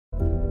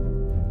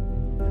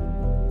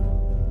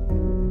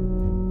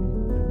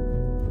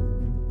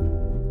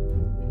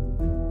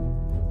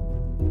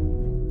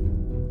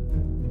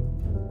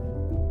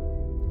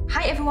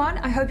everyone,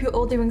 I hope you're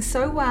all doing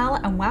so well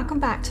and welcome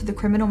back to the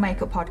Criminal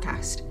Makeup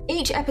Podcast.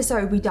 Each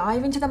episode we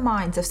dive into the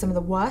minds of some of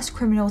the worst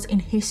criminals in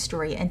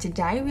history, and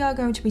today we are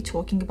going to be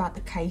talking about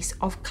the case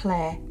of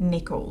Clare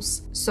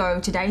Nicholls.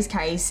 So today's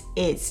case,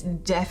 it's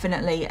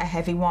definitely a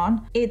heavy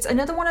one. It's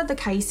another one of the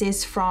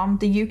cases from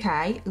the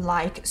UK,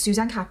 like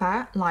Suzanne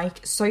Capper,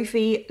 like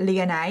Sophie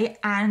Lyonnais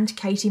and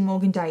Katie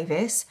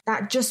Morgan-Davis,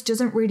 that just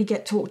doesn't really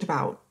get talked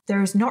about.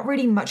 There is not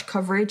really much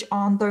coverage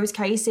on those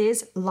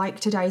cases,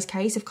 like today's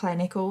case of Clare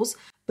Nicholls,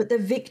 but the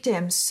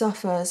victim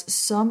suffers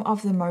some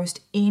of the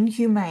most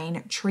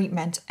inhumane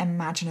treatment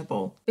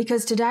imaginable.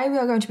 Because today we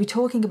are going to be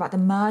talking about the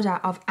murder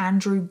of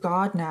Andrew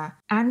Gardner.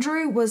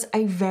 Andrew was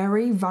a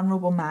very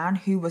vulnerable man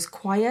who was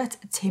quiet,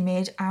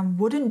 timid, and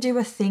wouldn't do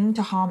a thing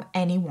to harm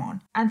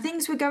anyone. And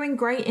things were going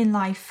great in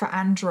life for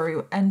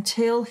Andrew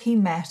until he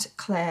met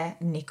Clare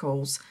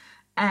Nicholls.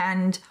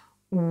 And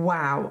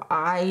wow,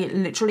 I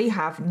literally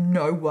have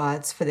no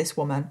words for this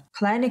woman.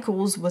 Clare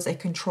Nicholls was a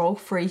control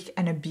freak,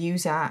 an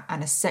abuser,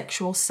 and a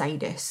sexual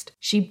sadist.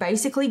 She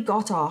basically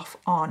got off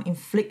on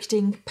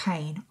inflicting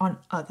pain on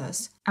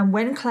others. And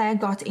when Clare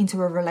got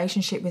into a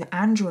relationship with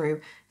Andrew,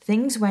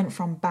 things went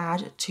from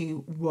bad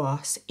to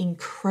worse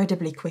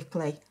incredibly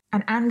quickly.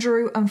 And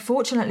Andrew,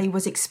 unfortunately,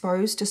 was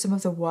exposed to some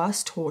of the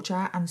worst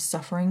torture and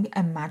suffering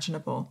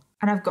imaginable.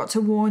 And I've got to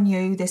warn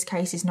you, this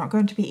case is not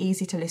going to be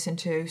easy to listen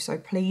to, so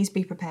please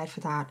be prepared for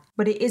that.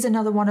 But it is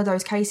another one of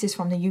those cases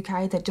from the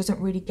UK that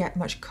doesn't really get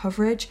much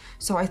coverage,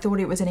 so I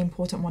thought it was an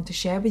important one to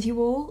share with you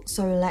all,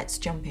 so let's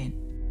jump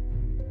in.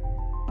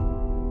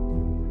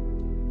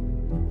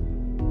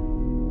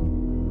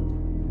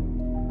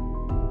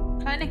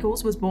 Clare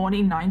Nicholls was born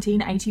in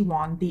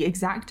 1981. The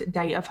exact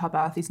date of her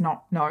birth is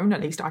not known,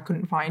 at least I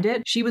couldn't find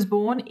it. She was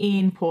born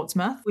in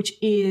Portsmouth, which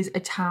is a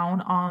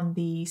town on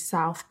the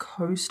south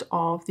coast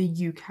of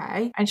the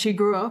UK. And she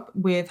grew up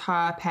with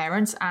her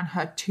parents and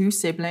her two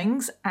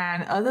siblings.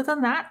 And other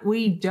than that,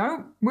 we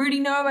don't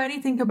really know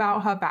anything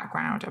about her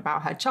background,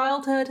 about her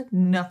childhood,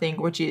 nothing,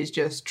 which is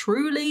just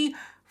truly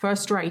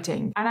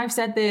frustrating. And I've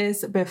said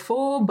this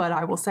before, but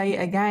I will say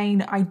it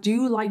again, I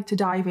do like to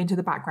dive into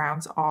the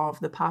backgrounds of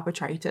the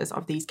perpetrators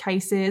of these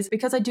cases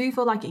because I do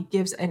feel like it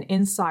gives an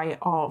insight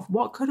of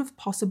what could have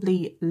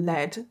possibly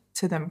led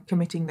to them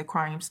committing the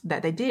crimes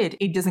that they did.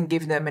 It doesn't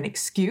give them an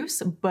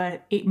excuse,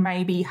 but it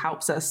maybe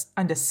helps us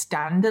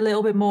understand a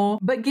little bit more.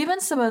 But given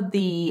some of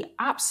the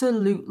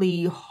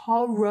absolutely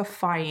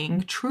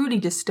horrifying, truly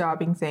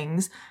disturbing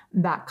things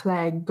that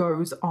Clare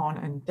goes on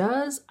and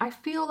does, I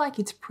feel like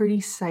it's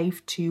pretty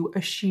safe to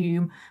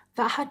assume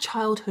that her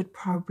childhood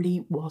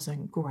probably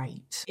wasn't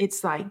great.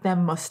 It's like there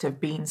must have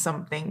been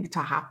something to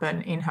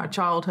happen in her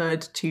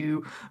childhood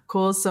to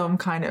cause some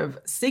kind of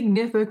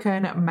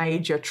significant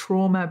major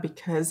trauma,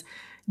 because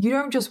you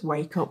don't just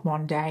wake up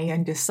one day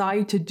and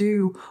decide to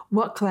do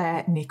what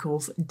Clare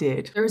Nicholls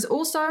did. There is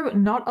also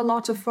not a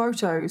lot of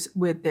photos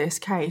with this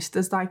case.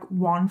 There's like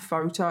one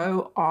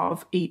photo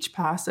of each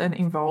person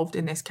involved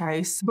in this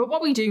case. But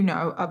what we do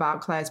know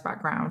about Clare's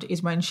background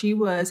is when she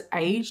was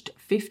aged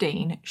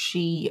 15,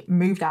 she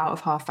moved out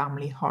of her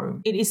family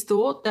home. It is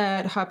thought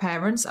that her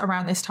parents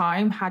around this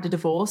time had a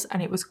divorce,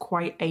 and it was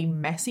quite a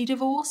messy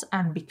divorce.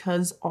 And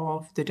because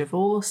of the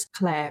divorce,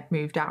 Clare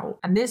moved out.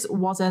 And this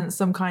wasn't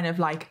some kind of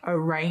like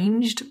arranged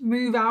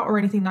move out or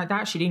anything like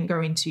that. She didn't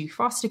go into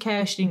foster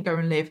care. She didn't go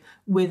and live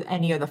with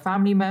any other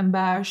family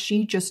member.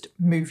 She just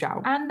moved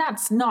out. And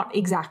that's not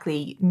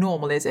exactly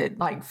normal, is it?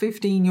 Like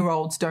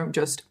 15-year-olds don't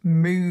just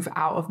move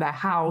out of their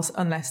house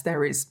unless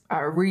there is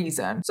a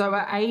reason. So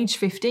at age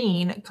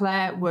 15,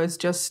 Clare was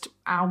just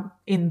out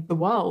in the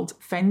world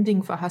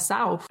fending for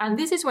herself. And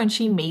this is when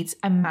she meets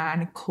a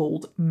man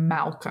called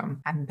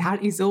Malcolm. And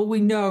that is all we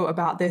know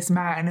about this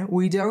man.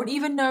 We don't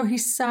even know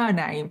his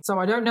surname. So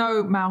I don't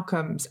know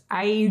Malcolm's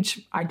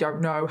age. I don't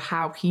know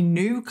how he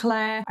knew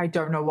Clare. I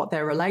don't know what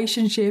their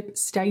relationship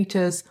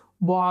status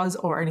was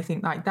or anything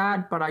like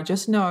that, but I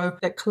just know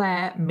that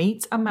Clare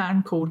meets a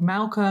man called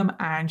Malcolm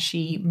and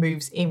she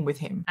moves in with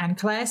him. And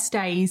Clare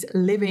stays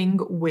living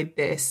with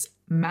this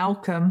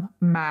Malcolm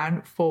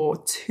man for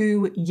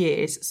 2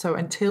 years, so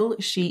until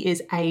she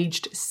is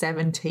aged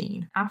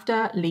 17.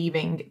 After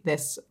leaving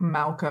this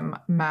Malcolm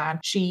man,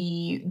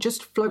 she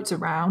just floats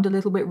around a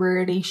little bit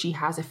really. She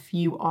has a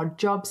few odd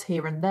jobs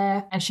here and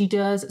there, and she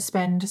does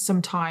spend some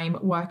time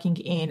working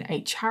in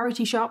a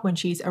charity shop when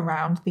she's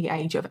around the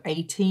age of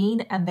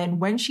 18. And then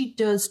when she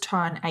does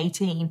turn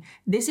 18,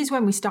 this is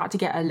when we start to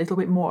get a little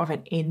bit more of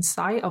an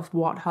insight of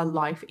what her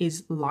life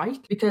is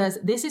like, because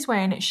this is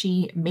when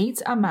she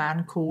meets a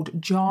man called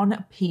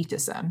John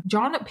Peterson.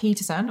 John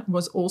Peterson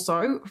was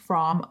also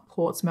from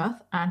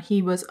Portsmouth, and he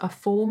was a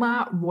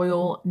former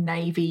Royal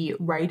Navy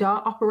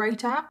radar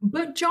operator.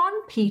 But John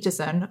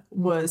Peterson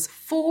was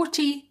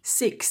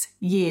 46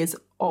 years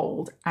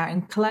old,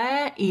 and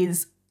Clare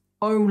is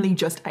only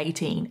just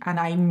 18. And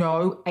I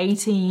know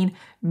 18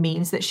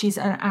 means that she's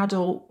an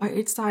adult, but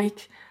it's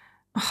like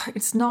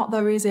It's not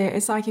though, is it?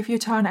 It's like if you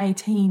turn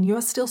 18,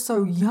 you're still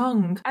so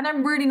young. And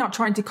I'm really not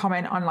trying to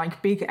comment on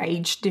like big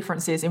age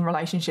differences in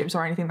relationships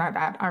or anything like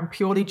that. I'm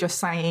purely just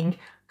saying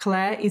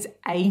Clare is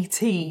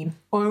 18,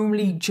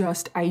 only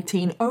just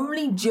 18,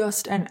 only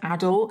just an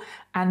adult.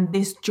 And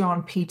this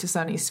John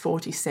Peterson is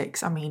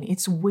 46. I mean,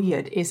 it's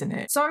weird, isn't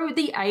it? So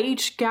the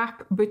age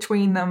gap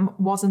between them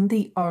wasn't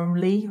the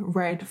only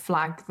red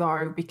flag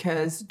though,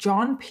 because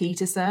John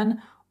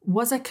Peterson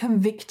was a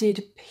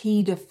convicted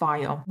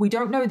paedophile. We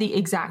don't know the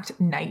exact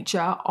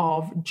nature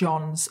of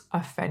John's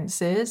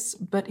offences,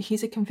 but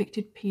he's a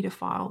convicted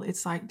paedophile.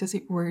 It's like, does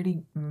it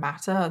really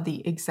matter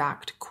the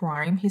exact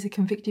crime? He's a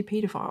convicted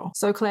paedophile.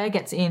 So Clare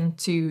gets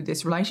into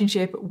this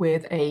relationship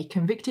with a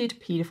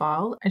convicted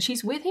paedophile, and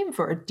she's with him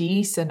for a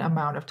decent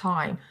amount of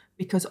time,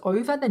 because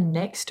over the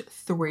next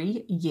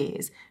 3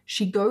 years,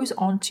 she goes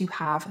on to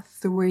have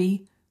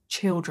 3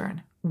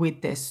 children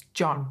with this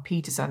John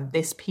Peterson,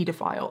 this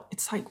paedophile.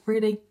 It's like,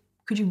 really?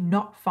 Could you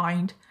not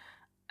find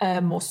a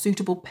more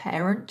suitable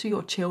parent to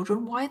your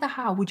children? Why the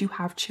hell would you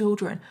have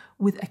children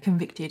with a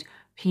convicted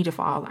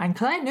paedophile? And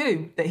Clare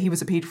knew that he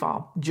was a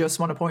paedophile. Just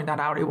want to point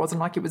that out. It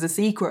wasn't like it was a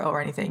secret or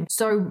anything.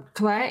 So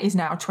Clare is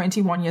now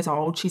 21 years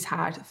old. She's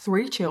had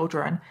 3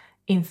 children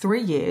in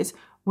 3 years,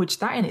 which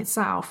that in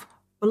itself,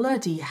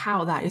 bloody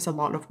hell, that is a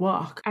lot of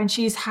work. And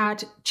she's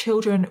had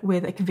children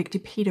with a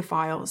convicted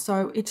paedophile,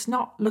 so it's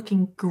not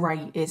looking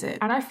great, is it?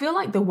 And I feel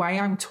like the way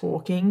I'm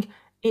talking,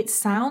 it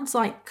sounds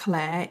like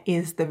Clare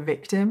is the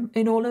victim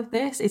in all of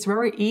this. It's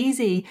very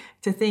easy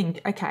to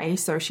think, okay,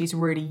 so she's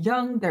really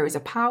young, there is a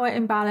power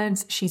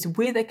imbalance, she's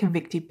with a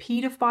convicted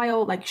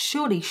paedophile, like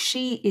surely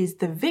she is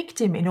the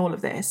victim in all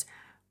of this.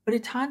 But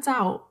it turns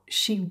out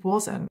she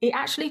wasn't. It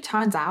actually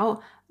turns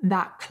out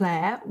that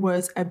Clare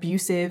was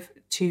abusive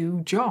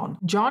to John.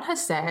 John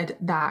has said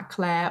that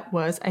Clare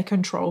was a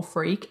control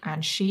freak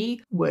and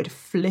she would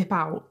flip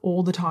out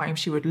all the time.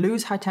 She would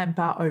lose her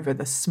temper over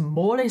the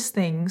smallest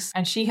things,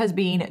 and she has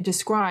been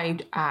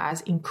described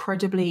as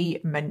incredibly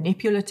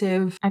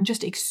manipulative and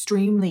just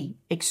extremely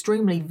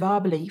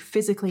verbally,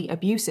 physically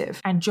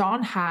abusive. And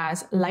John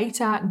has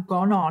later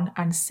gone on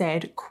and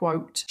said,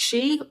 quote,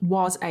 "She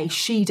was a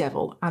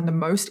she-devil and the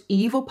most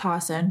evil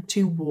person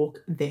to walk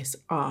this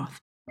earth."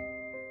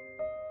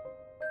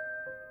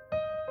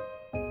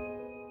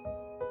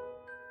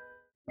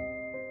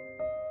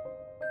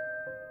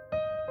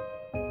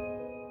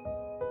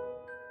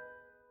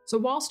 So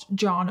whilst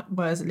John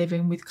was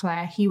living with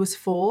Clare, he was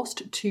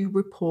forced to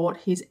report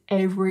his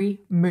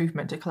every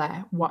movement to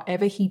Clare.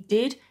 Whatever he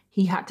did,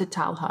 he had to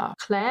tell her.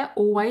 Clare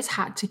always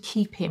had to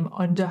keep him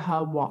under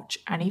her watch,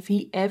 and if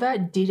he ever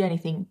did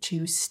anything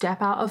to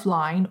step out of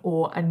line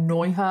or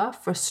annoy her,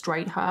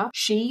 frustrate her,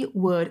 she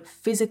would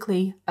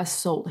physically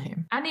assault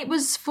him. And it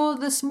was for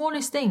the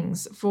smallest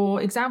things. For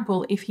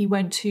example, if he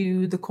went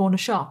to the corner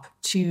shop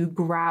to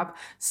grab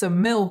some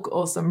milk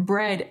or some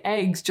bread,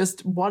 eggs,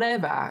 just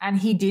whatever, and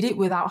he did it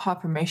without her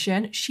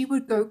permission, she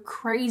would go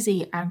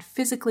crazy and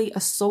physically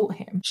assault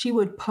him. She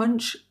would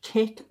punch,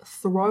 kick,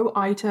 throw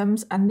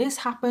items, and this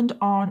happened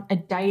on a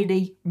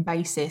daily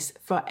basis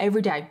for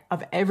every day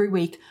of every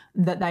week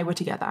that they were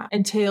together.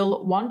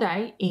 Until one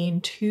day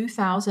in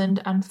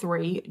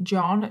 2003,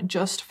 John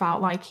just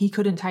felt like he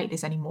couldn't take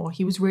this anymore.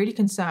 He was really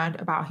concerned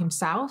about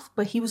himself,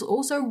 but he was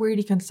also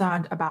really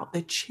concerned about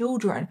the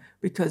children,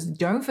 because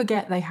don't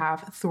forget they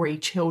have 3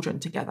 children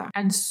together.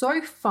 And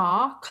so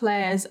far,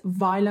 Clare's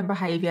violent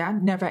behavior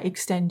never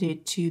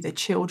extended to the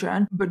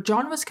children, but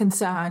John was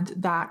concerned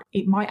that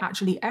it might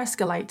actually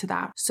escalate to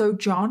that. So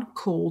John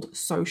called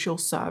social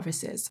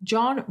services.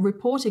 John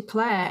reported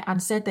Clare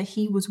and said that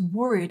he was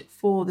worried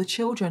for the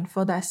children,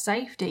 for their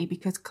safety,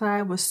 because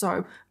Clare was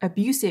so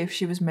abusive,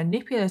 she was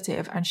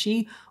manipulative, and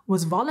she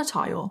was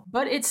volatile.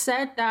 But it's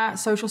said that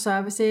social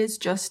services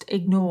just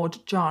ignored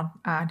John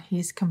and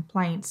his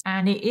complaints.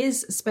 And it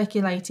is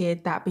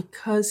speculated that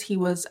because he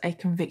was a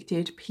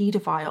convicted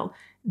paedophile,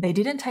 they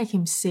didn't take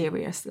him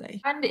seriously.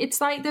 And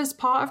it's like there's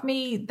part of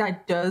me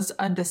that does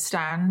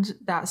understand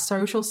that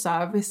social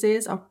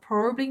services are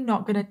probably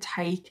not going to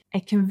take a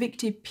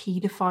convicted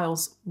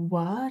paedophile's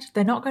word.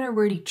 They're not going to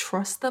really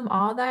trust them,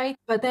 are they?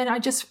 But then I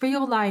just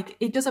feel like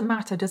it doesn't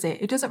matter, does it?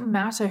 It doesn't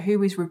matter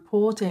who is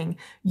reporting.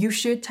 You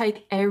should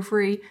take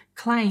every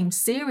claim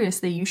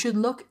seriously. You should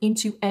look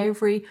into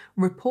every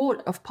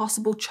report of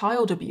possible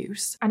child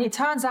abuse. And it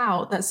turns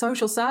out that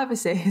social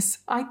services,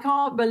 I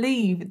can't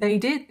believe they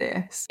did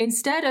this.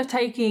 Instead of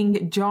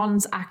taking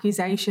John's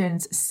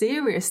accusations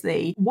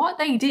seriously, what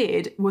they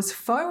did was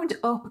phoned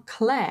up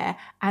Clare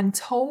and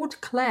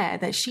told Clare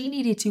that she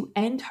needed to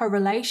end her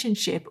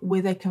relationship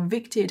with a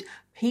convicted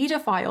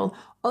paedophile,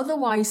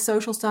 otherwise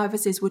social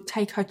services would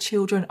take her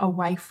children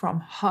away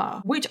from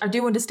her. Which I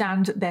do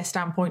understand their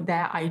standpoint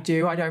there. I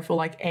don't feel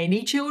like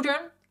any children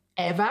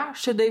ever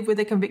should live with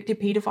a convicted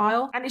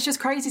paedophile. And it's just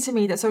crazy to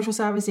me that social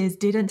services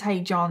didn't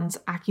take John's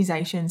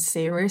accusations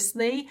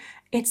seriously.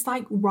 It's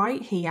like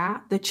right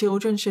here, the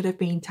children should have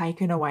been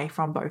taken away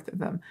from both of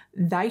them.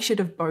 They should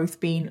have both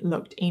been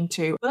looked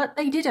into, but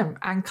they didn't.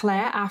 And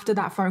Claire, after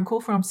that phone call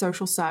from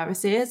social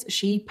services,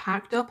 she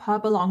packed up her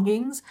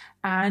belongings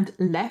and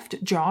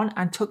left John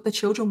and took the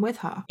children with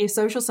her. If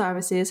social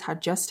services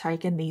had just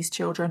taken these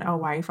children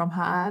away from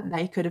her,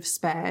 they could have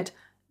spared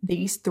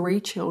these 3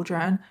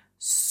 children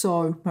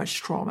so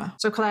much trauma.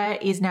 So Claire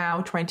is now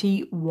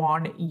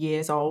 21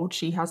 years old.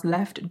 She has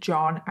left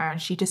John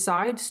and she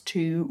decides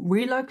to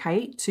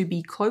relocate to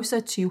be closer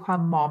to her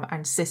mom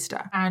and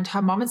sister. And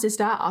her mom and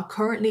sister are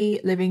currently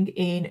living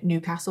in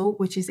Newcastle,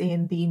 which is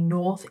in the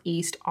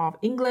northeast of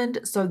England.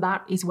 So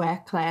that is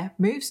where Claire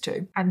moves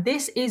to. And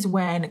this is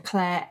when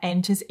Claire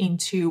enters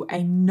into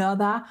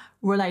another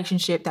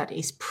relationship that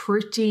is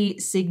pretty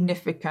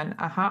significant.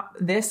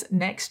 This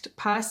next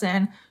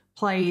person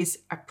plays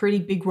a pretty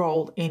big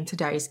role in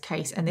today's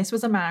case, and this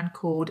was a man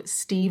called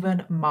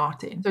Stephen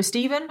Martin. So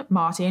Stephen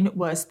Martin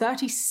was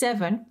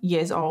 37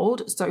 years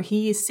old, so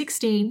he is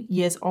 16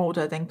 years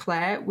older than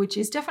Claire, which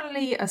is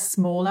definitely a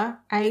smaller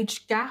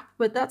age gap,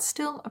 but that's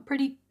still a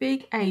pretty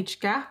big age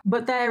gap.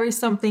 But there is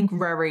something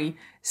very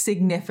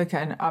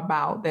significant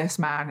about this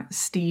man,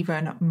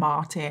 Stephen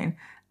Martin,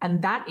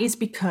 and that is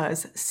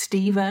because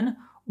Stephen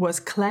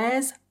was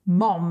Claire's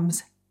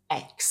mom's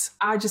ex.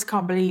 I just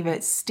can't believe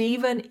it.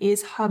 Stephen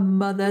is her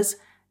mother's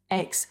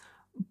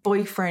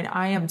ex-boyfriend.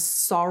 I am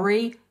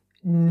sorry.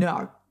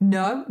 No.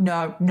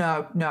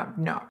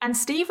 And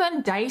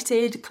Stephen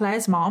dated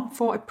Claire's mom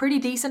for a pretty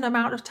decent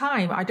amount of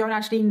time. I don't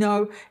actually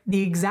know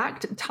the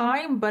exact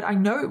time, but I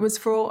know it was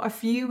for a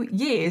few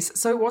years.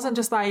 So it wasn't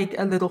just like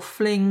a little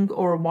fling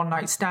or a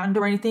one-night stand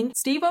or anything.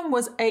 Stephen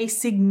was a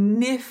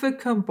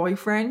significant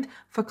boyfriend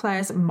for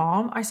Claire's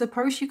mom. I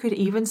suppose you could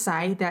even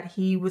say that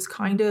he was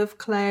kind of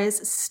Claire's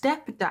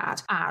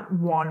stepdad at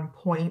one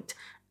point.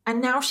 And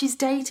now she's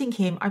dating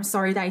him. I'm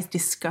sorry, that is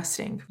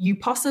disgusting. You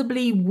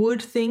possibly would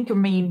think, I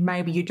mean,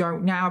 maybe you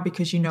don't now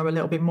because you know a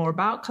little bit more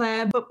about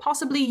Claire, but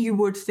possibly you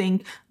would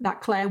think that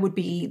Claire would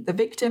be the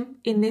victim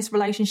in this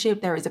relationship.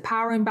 There is a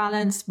power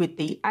imbalance with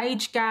the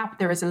age gap.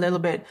 There is a little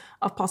bit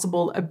of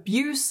possible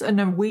abuse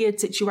and a weird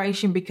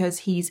situation because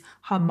he's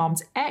her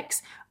mom's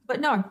ex.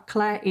 But no,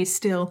 Claire is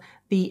still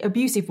the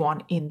abusive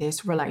one in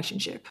this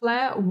relationship.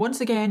 Claire, once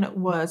again,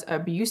 was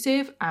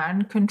abusive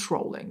and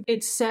controlling.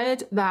 It's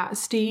said that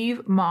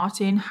Steve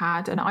Martin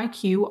had an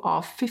IQ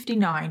of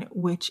 59,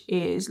 which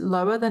is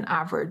lower than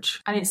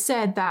average. And it's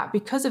said that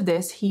because of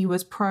this, he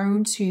was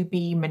prone to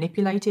be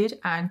manipulated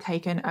and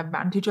taken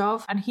advantage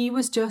of. And he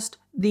was just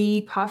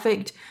the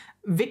perfect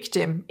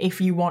victim, if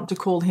you want to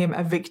call him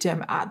a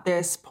victim at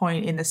this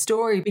point in the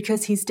story,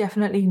 because he's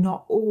definitely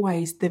not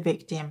always the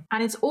victim.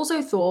 And it's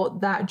also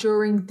thought that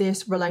during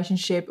this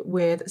relationship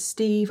with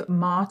Steve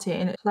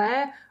Martin,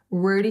 Claire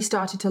really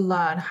started to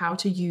learn how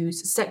to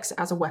use sex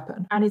as a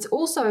weapon. And it's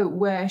also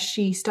where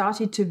she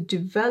started to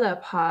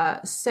develop her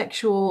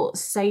sexual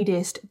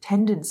sadist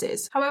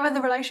tendencies. However,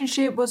 the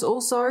relationship was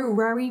also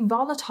very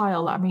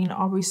volatile. I mean,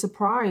 are we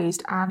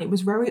surprised? And it was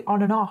very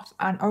on and off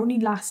and only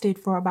lasted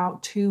for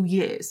about 2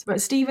 years.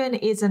 But Stephen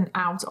isn't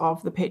out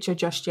of the picture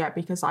just yet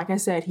because, like I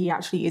said, he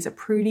actually is a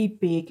pretty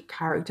big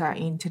character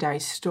in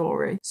today's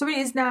story. So it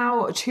is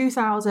now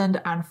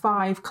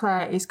 2005.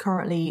 Claire is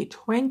currently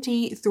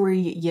 23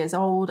 years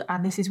old,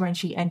 and this is when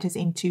she enters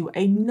into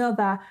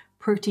another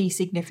pretty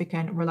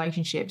significant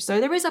relationship.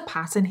 So there is a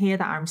pattern here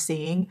that I'm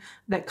seeing,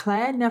 that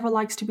Claire never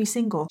likes to be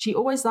single. She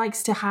always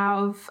likes to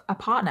have a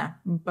partner,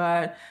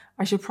 but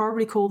I should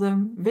probably call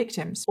them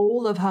victims.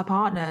 All of her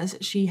partners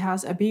she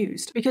has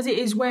abused, because it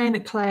is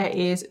when Claire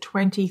is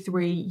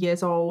 23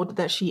 years old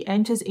that she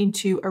enters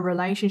into a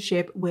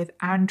relationship with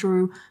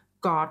Andrew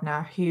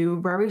Gardner, who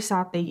very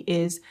sadly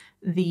is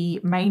the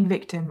main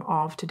victim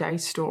of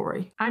today's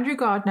story. Andrew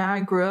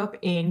Gardner grew up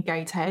in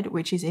Gateshead,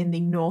 which is in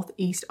the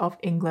northeast of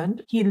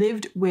England. He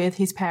lived with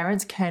his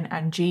parents, Ken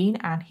and Jean,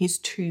 and his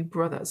 2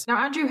 brothers. Now,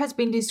 Andrew has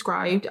been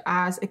described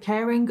as a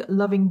caring,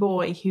 loving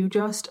boy who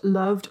just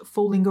loved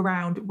fooling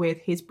around with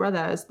his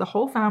brothers. The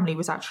whole family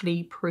was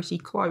actually pretty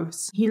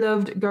close. He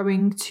loved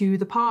going to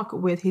the park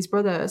with his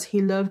brothers. He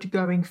loved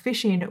going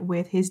fishing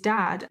with his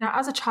dad. Now,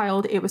 as a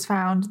child, it was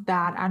found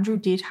that Andrew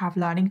did have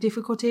learning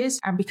difficulties,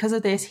 and because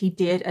of this, he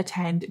did attend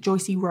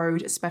Joycey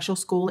Road Special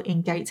School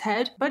in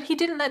Gateshead, but he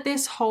didn't let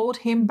this hold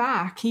him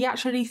back. He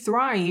actually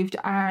thrived,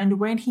 and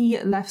when he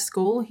left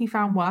school, he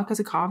found work as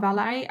a car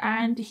valet,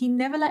 and he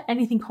never let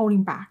anything hold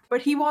him back.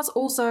 But he was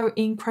also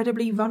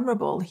incredibly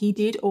vulnerable. He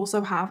did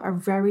also have a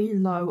very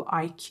low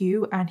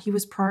IQ, and he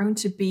was prone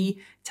to be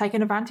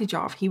taken advantage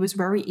of. He was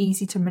very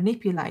easy to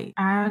manipulate.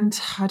 And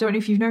I don't know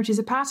if you've noticed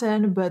a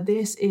pattern, but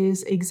this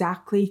is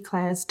exactly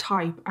Claire's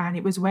type. And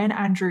it was when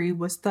Andrew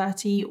was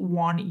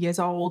 31 years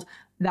old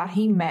that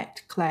he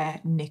met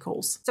Clare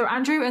Nicholls. So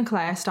Andrew and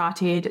Claire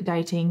started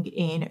dating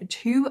in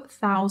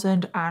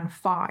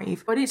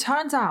 2005, but it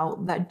turns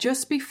out that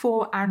just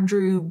before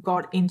Andrew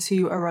got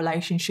into a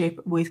relationship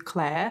with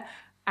Claire,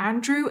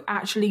 Andrew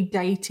actually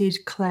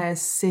dated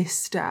Claire's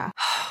sister.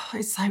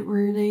 It's like,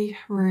 really,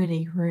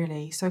 really,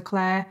 really. So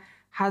Claire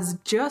has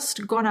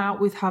just gone out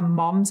with her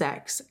mom's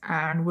ex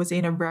and was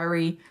in a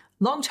very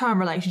long-term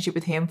relationship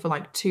with him for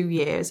like 2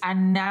 years.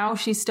 And now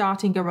she's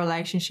starting a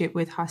relationship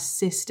with her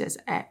sister's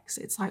ex.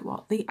 It's like,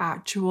 what the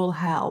actual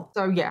hell?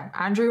 So yeah,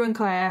 Andrew and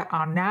Claire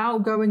are now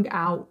going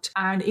out,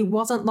 and it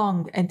wasn't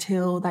long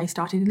until they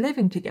started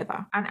living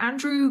together. And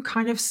Andrew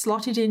kind of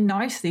slotted in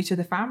nicely to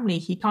the family.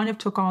 He kind of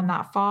took on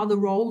that father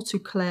role to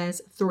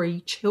Claire's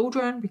 3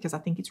 children, because I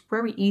think it's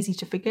very easy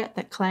to forget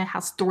that Claire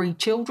has 3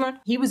 children.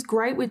 He was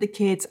great with the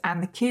kids,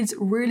 and the kids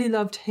really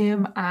loved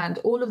him, and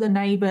all of the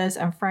neighbors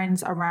and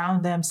friends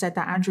around them said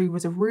that Andrew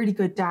was a really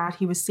good dad.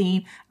 He was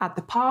seen at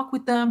the park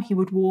with them. He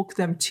would walk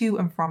them to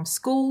and from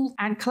school.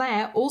 And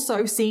Claire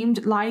also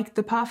seemed like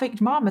the perfect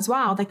mom as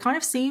well. They kind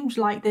of seemed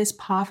like this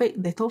perfect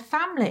little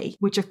family,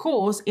 which of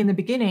course in the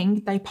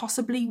beginning they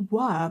possibly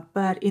were,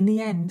 but in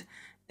the end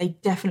they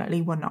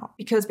definitely were not.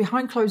 Because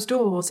behind closed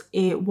doors,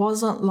 it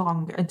wasn't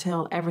long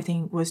until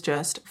everything was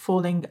just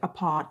falling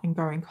apart and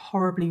going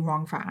horribly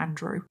wrong for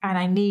Andrew. And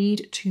I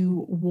need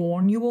to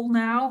warn you all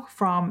now,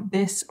 from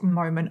this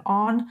moment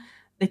on,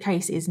 the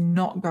case is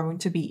not going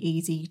to be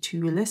easy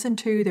to listen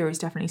to. There is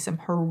definitely some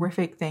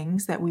horrific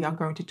things that we are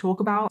going to talk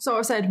about. So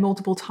I've said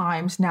multiple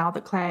times now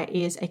that Claire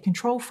is a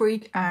control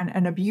freak and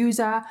an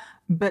abuser,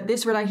 but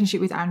this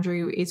relationship with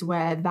Andrew is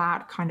where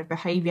that kind of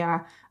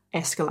behavior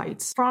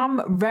escalates.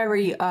 From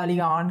very early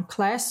on,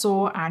 Claire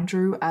saw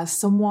Andrew as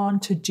someone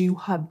to do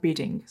her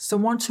bidding,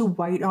 someone to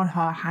wait on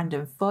her hand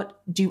and foot,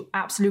 do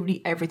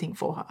absolutely everything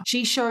for her.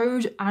 She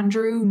showed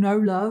Andrew no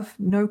love,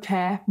 no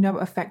care, no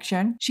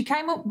affection. She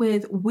came up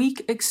with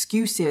weak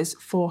excuses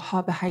for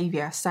her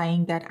behavior,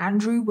 saying that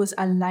Andrew was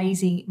a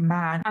lazy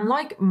man. And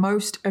like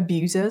most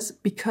abusers,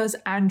 because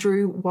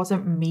Andrew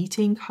wasn't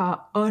meeting her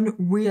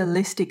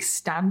unrealistic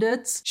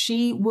standards,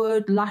 she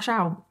would lash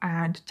out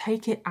and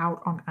take it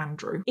out on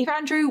Andrew. If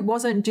Andrew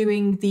wasn't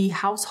doing the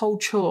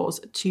household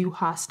chores to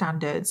her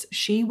standards,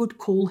 she would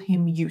call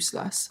him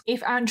useless.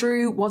 If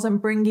Andrew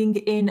wasn't bringing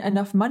in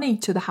enough money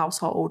to the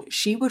household,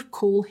 she would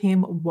call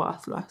him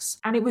worthless.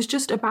 And it was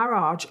just a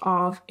barrage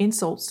of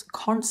insults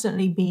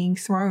constantly being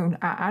thrown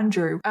at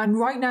Andrew. And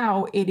right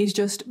now, it is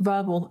just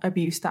verbal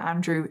abuse that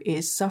Andrew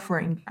is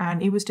suffering.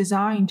 And it was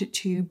designed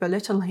to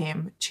belittle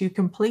him, to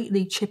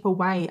completely chip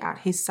away at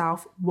his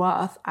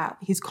self-worth, at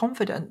his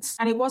confidence.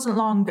 And it wasn't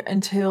long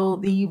until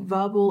the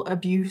verbal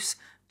abuse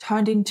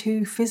turned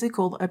into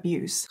physical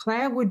abuse.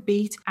 Claire would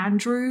beat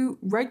Andrew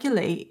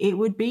regularly. It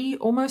would be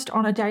almost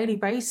on a daily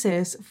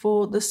basis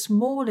for the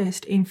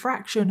smallest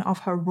infraction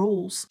of her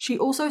rules. She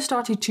also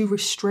started to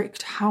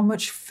restrict how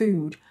much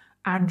food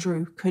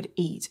Andrew could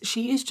eat.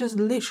 She is just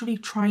literally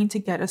trying to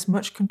get as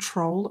much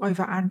control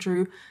over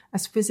Andrew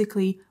as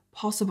physically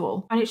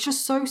possible. And it's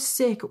just so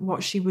sick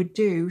what she would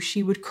do.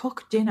 She would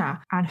cook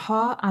dinner, and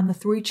her and the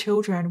 3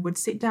 children would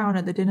sit down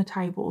at the dinner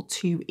table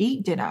to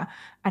eat dinner,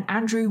 and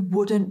Andrew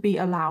wouldn't be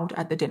allowed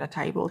at the dinner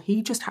table.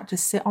 He just had to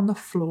sit on the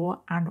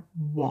floor and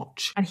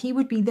watch. And he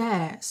would be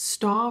there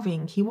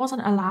starving. He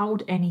wasn't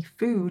allowed any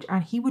food,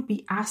 and he would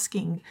be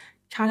asking,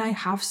 "Can I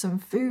have some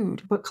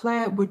food?" But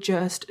Claire would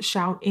just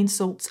shout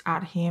insults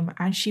at him,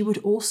 and she would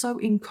also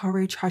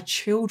encourage her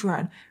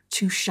children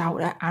to shout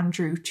at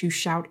Andrew, to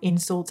shout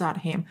insults at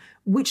him,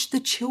 which the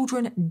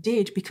children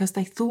did because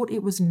they thought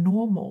it was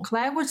normal.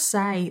 Claire would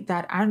say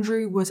that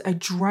Andrew was a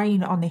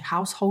drain on the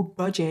household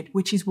budget,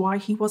 which is why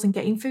he wasn't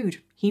getting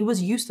food. He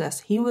was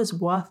useless. He was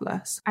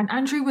worthless. And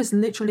Andrew was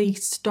literally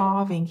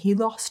starving. He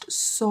lost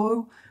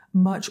so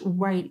much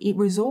weight. It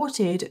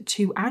resorted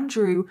to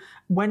Andrew,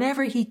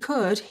 whenever he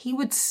could, he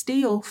would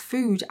steal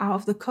food out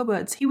of the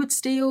cupboards. He would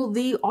steal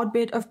the odd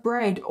bit of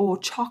bread or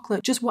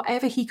chocolate, just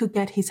whatever he could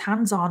get his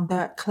hands on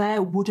that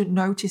Claire wouldn't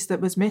notice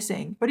that was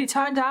missing. But it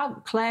turned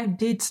out Claire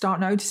did start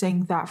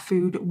noticing that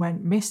food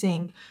went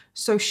missing.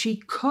 So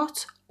she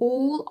cut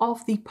all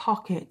of the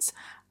pockets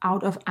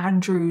out of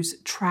Andrew's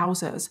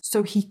trousers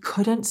so he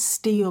couldn't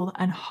steal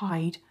and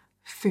hide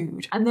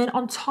food. And then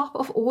on top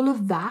of all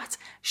of that,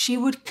 she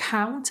would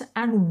count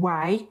and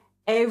weigh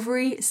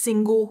every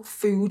single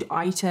food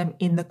item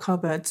in the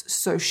cupboards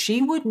so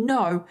she would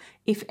know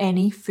if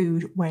any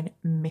food went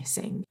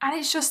missing. And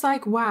it's just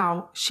like,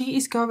 wow, she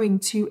is going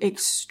to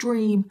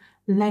extreme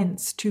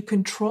lengths to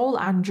control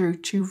Andrew,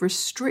 to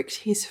restrict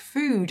his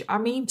food. I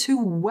mean,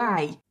 to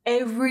weigh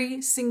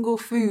every single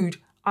food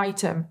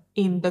item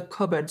in the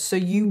cupboard so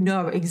you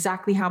know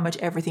exactly how much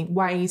everything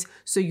weighs,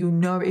 so you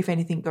know if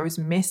anything goes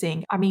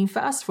missing. I mean,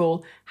 first of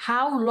all,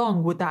 how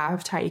long would that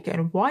have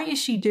taken? Why is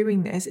she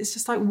doing this? It's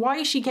just like, why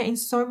is she getting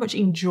so much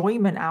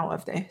enjoyment out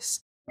of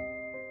this?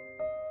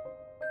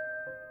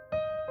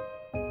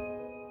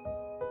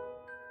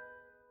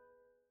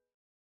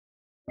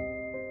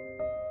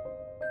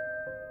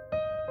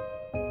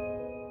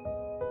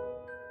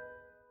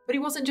 But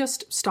it wasn't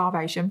just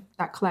starvation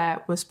that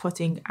Claire was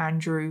putting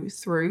Andrew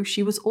through.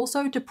 She was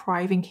also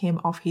depriving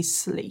him of his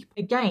sleep.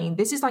 Again,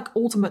 this is like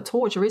ultimate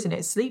torture, isn't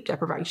it? Sleep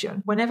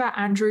deprivation. Whenever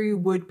Andrew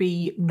would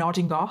be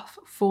nodding off,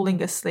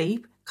 falling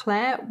asleep,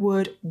 Claire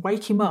would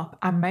wake him up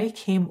and make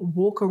him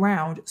walk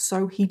around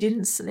so he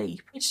didn't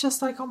sleep. It's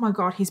just like, oh my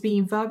God, he's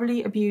being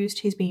verbally abused,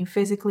 he's being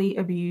physically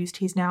abused,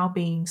 he's now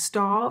being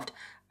starved,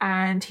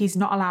 and he's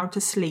not allowed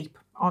to sleep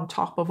on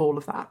top of all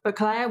of that. But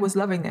Claire was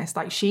loving this.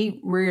 Like, she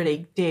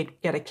really did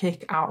get a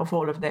kick out of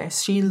all of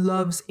this. She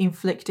loves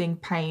inflicting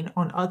pain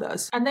on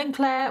others. And then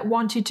Claire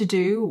wanted to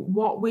do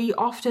what we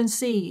often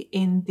see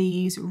in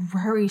these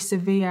very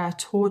severe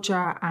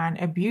torture and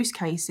abuse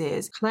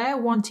cases. Claire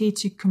wanted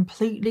to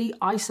completely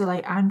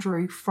isolate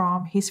Andrew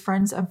from his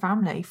friends and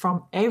family,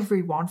 from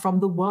everyone, from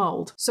the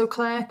world. So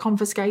Claire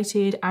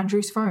confiscated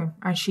Andrew's phone,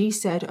 and she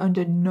said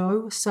under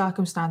no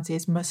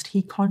circumstances must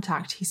he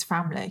contact his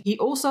family. He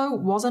also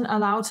wasn't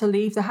allowed to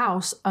leave the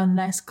house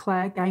unless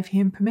Claire gave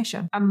him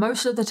permission. And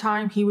most of the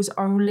time he was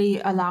only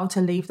allowed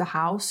to leave the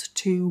house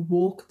to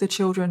walk the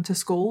children to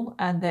school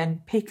and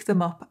then pick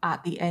them up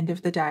at the end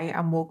of the day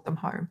and walk them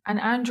home. And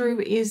Andrew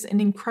is an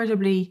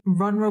incredibly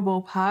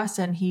vulnerable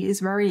person. He is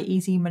very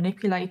easy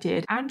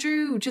manipulated.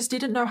 Andrew just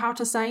didn't know how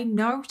to say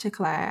no to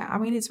Claire. I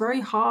mean, it's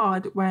very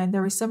hard when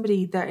there is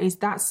somebody that is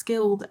that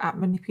skilled at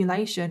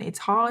manipulation. It's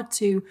hard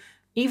to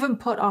even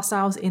put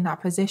ourselves in that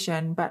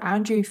position, but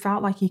Andrew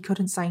felt like he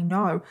couldn't say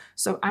no.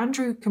 So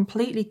Andrew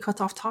completely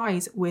cut off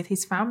ties with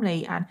his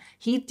family, and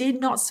he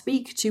did not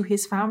speak to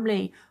his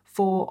family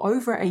for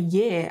over a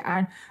year.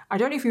 And I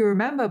don't know if you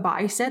remember, but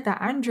I said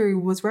that Andrew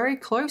was very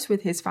close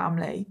with his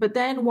family. But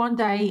then one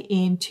day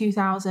in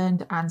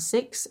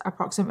 2006,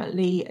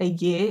 approximately a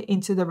year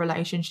into the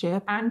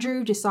relationship,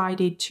 Andrew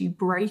decided to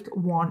break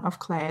one of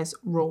Claire's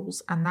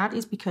rules. And that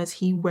is because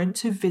he went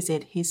to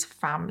visit his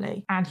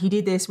family. And he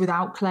did this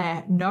without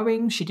Claire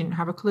knowing. She didn't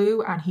have a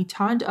clue. And he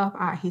turned up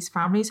at his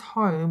family's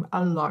home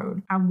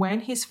alone. And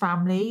when his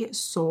family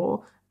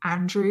saw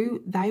Andrew,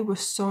 they were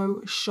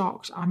so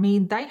shocked. I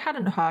mean, they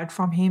hadn't heard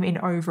from him in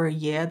over a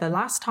year. The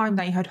last time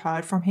they had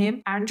heard from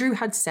him, Andrew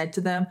had said to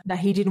them that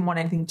he didn't want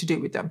anything to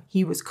do with them.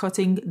 He was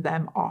cutting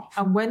them off.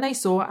 And when they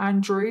saw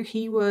Andrew,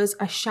 he was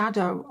a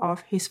shadow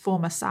of his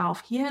former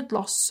self. He had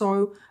lost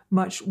so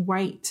much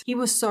weight. He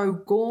was so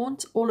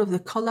gaunt. All of the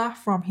colour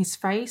from his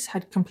face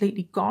had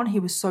completely gone.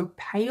 He was so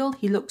pale.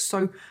 He looked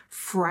so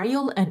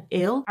frail and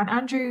ill. And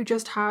Andrew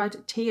just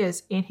had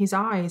tears in his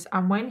eyes.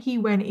 And when he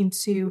went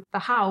into the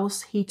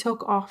house, he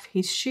took off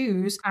his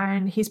shoes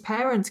and his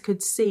parents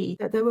could see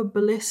that there were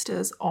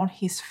blisters on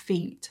his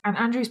feet. And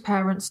Andrew's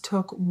parents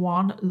took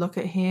one look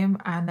at him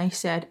and they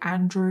said,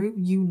 Andrew,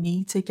 you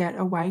need to get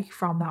away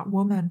from that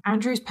woman.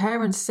 Andrew's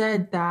parents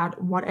said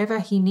that whatever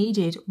he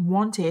needed,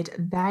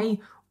 wanted, they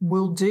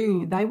will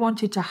do. They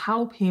wanted to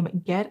help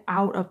him get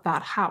out of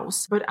that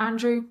house. But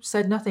Andrew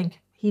said nothing.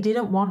 He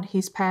didn't want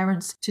his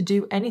parents to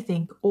do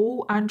anything.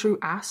 All Andrew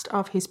asked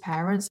of his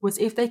parents was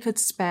if they could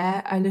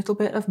spare a little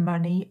bit of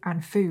money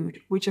and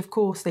food, which of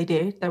course they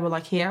did. They were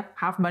like, here,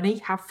 have money,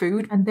 have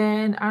food. And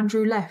then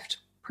Andrew left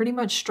pretty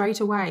much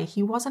straight away.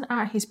 He wasn't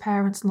at his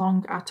parents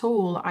long at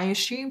all. I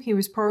assume he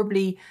was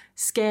probably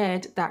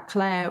scared that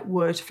Claire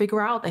would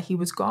figure out that he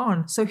was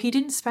gone. So he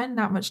didn't spend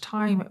that much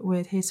time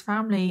with his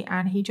family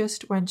and he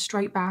just went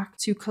straight back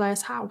to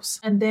Claire's house.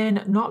 And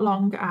then not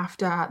long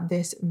after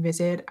this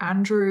visit,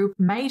 Andrew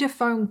made a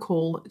phone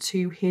call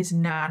to his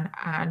nan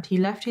and he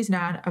left his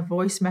nan a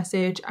voice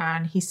message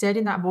and he said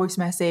in that voice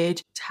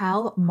message,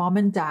 tell mom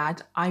and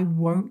dad I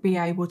won't be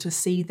able to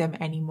see them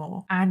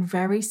anymore. And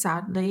very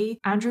sadly,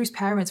 Andrew's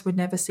parents would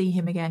never see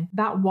him again.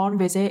 That one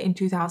visit in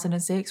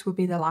 2006 would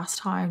be the last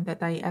time that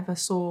they ever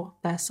saw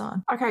their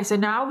son. Okay, so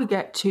now we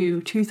get to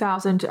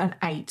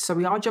 2008. So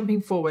we are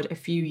jumping forward a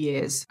few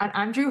years. And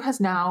Andrew has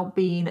now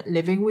been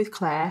living with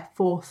Claire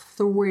for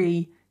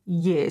 3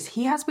 years.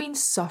 He has been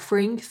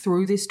suffering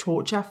through this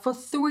torture for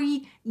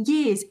 3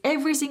 years.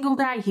 Every single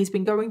day he's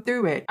been going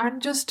through it.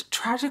 And just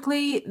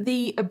tragically,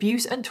 the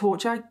abuse and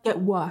torture get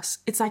worse.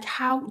 It's like,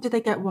 how did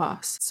they get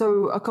worse?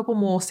 So a couple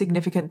more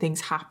significant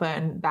things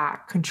happen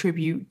that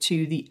contribute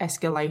to the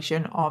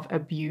escalation of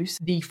abuse.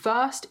 The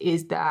first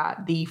is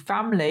that the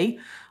family,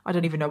 I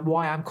don't even know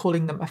why I'm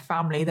calling them a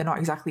family. They're not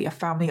exactly a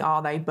family,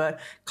 are they?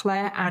 But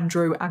Claire,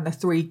 Andrew, and the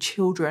 3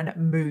 children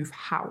move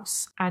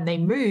house. And they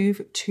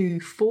move to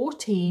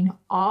 14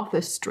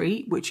 Arthur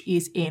Street, which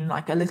is in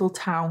like a little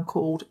town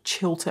called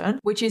Chiltern,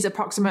 which is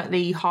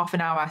approximately half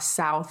an hour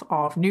south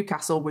of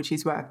Newcastle, which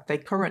is where they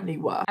currently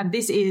were. And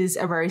this is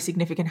a very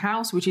significant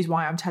house, which is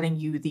why I'm telling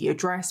you the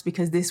address,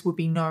 because this would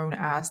be known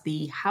as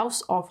the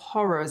House of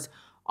Horrors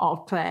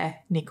of Clare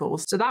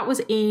Nicholls. So that was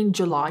in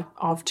July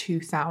of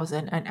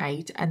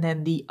 2008. And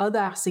then the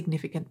other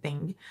significant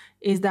thing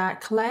is that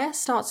Claire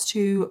starts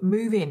to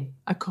move in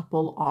a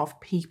couple of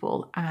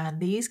people. And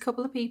these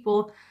couple of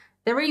people,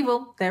 they're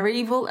evil. They're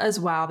evil as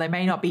well. They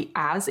may not be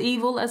as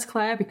evil as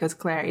Claire because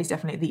Claire is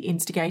definitely the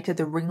instigator,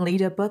 the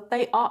ringleader, but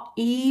they are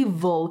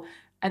evil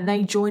and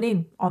they join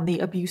in on the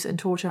abuse and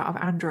torture of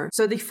Andrew.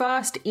 So the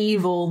first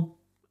evil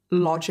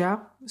lodger,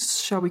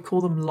 shall we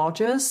call them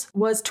lodgers,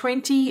 was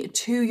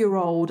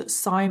 22-year-old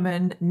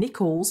Simon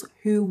Nicholls,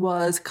 who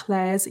was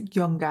Clare's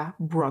younger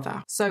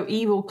brother. So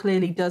evil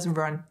clearly does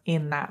run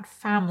in that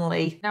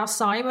family. Now,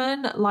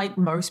 Simon, like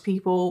most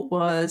people,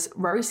 was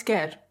very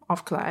scared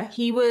of Clare.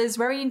 He was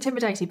very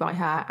intimidated by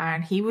her,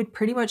 and he would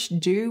pretty much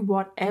do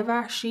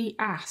whatever she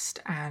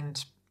asked,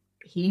 and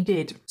he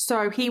did.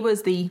 So he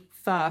was the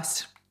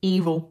first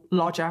evil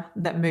lodger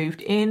that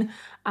moved in,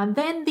 and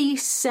then the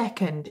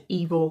second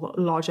evil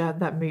lodger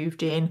that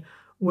moved in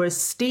was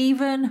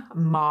Stephen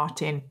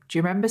Martin. Do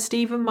you remember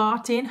Stephen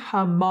Martin,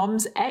 her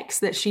mom's ex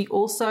that she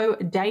also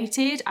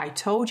dated? I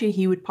told you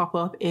he would pop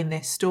up in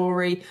this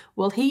story.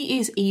 Well, he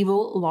is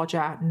evil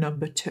lodger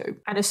number 2.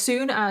 And as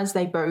soon as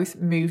they both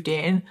moved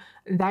in,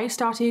 they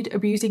started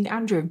abusing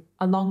Andrew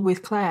along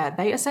with Clare.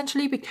 They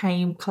essentially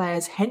became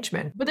Clare's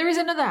henchmen. But there is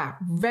another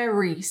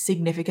very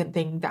significant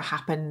thing that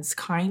happens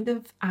kind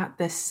of at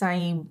the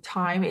same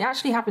time. It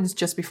actually happens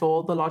just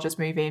before the lodgers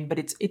move in, but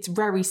it's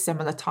very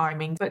similar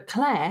timing. But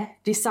Clare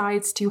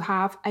decides to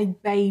have a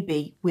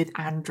baby with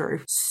Andrew.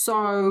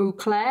 So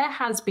Clare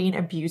has been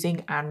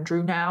abusing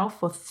Andrew now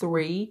for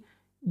 3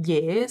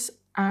 years,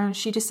 and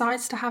she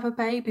decides to have a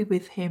baby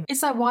with him.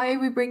 It's like, why are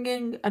we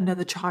bringing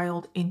another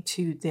child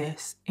into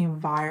this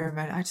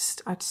environment? I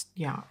just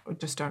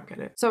don't get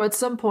it. So at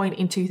some point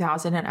in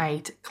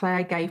 2008,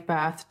 Clare gave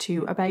birth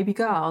to a baby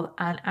girl,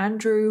 and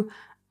Andrew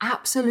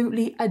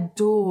absolutely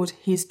adored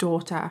his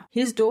daughter.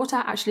 His daughter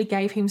actually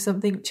gave him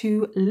something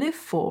to live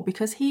for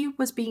because he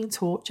was being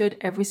tortured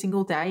every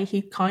single day.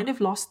 He kind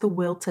of lost the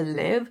will to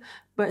live.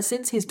 But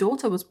since his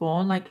daughter was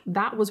born,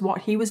 that was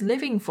what he was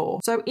living for.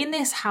 So in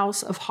this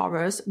house of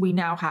horrors, we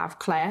now have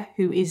Clare,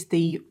 who is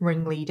the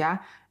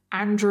ringleader,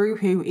 Andrew,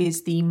 who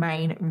is the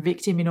main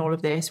victim in all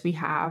of this. We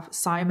have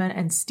Simon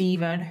and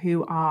Stephen,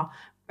 who are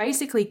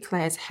basically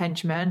Clare's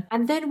henchmen.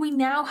 And then we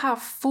now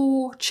have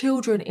 4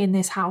 children in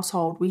this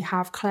household. We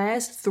have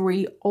Clare's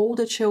 3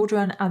 older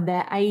children, and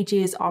their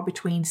ages are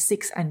between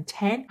 6 and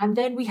 10. And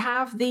then we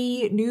have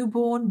the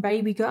newborn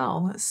baby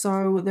girl.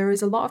 So there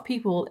is a lot of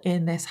people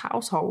in this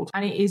household.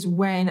 And it is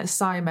when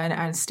Simon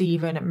and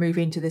Stephen move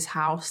into this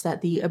house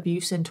that the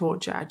abuse and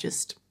torture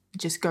just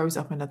goes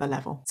up another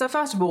level. So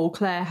first of all,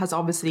 Clare has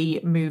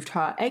obviously moved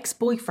her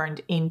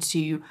ex-boyfriend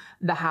into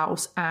the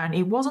house, and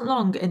it wasn't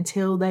long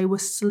until they were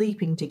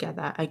sleeping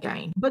together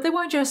again. But they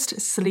weren't just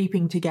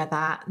sleeping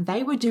together,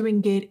 they were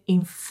doing it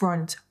in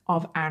front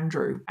of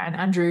Andrew. And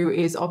Andrew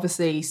is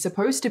obviously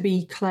supposed to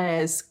be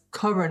Clare's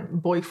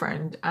current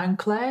boyfriend, and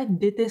Clare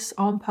did this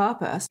on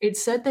purpose.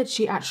 It's said that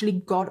she actually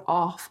got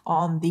off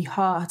on the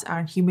hurt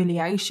and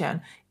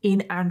humiliation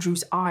in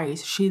Andrew's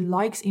eyes. She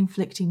likes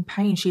inflicting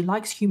pain. She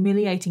likes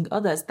humiliating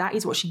others. That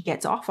is what she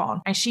gets off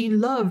on. And she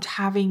loved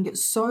having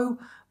so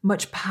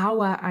much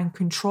power and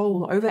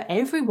control over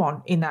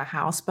everyone in that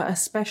house, but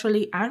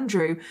especially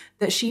Andrew,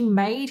 that she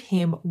made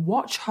him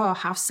watch her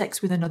have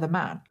sex with another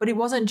man. But it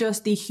wasn't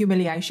just the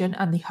humiliation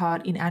and the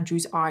hurt in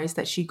Andrew's eyes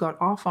that she got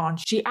off on.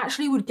 She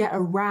actually would get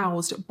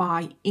aroused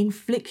by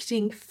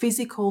inflicting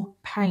physical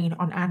pain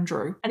on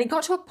Andrew. And it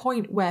got to a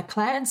point where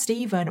Clare and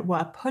Stephen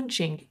were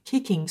punching,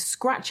 kicking,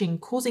 scratching,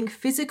 causing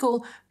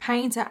physical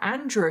pain to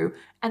Andrew,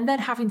 and then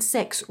having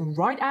sex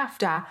right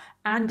after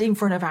and in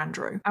front of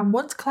Andrew. And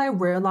once Clare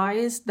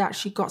realized that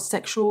she got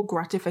sexual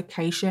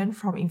gratification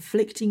from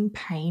inflicting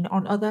pain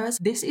on others,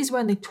 this is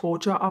when the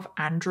torture of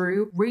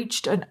Andrew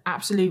reached an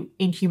absolute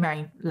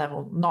inhumane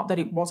level. Not that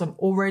it wasn't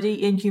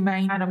already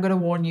inhumane. And I'm going to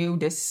warn you,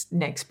 this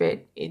next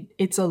bit,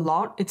 it's a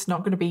lot. It's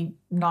not going to be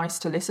nice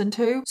to listen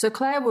to. So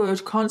Clare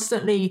would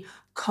constantly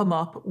come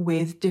up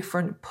with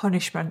different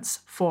punishments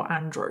for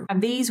Andrew. And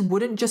these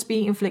wouldn't just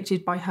be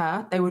inflicted by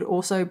her, they would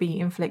also be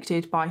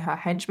inflicted by her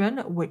henchmen,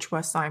 which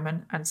were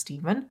Simon and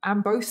Stephen.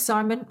 And both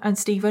Simon and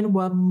Stephen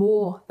were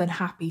more than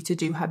happy to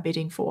do her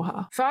bidding for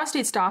her. First,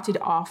 it started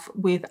off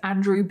with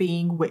Andrew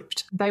being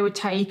whipped. They would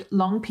take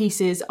long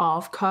pieces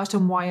of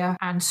curtain wire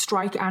and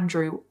strike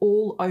Andrew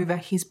all over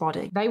his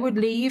body. They would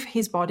leave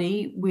his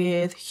body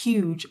with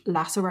huge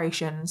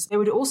lacerations. They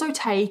would also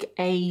take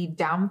a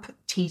damp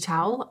tea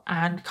towel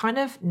and kind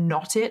of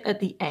knot it at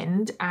the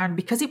end, and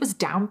because it was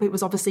damp, it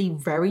was obviously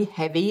very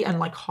heavy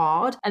and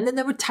hard, and then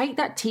they would take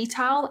that tea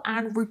towel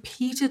and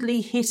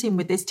repeatedly hit him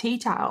with this tea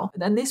towel,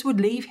 and this would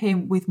leave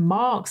him with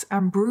marks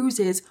and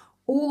bruises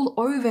all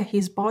over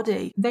his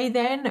body. They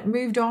then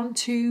moved on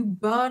to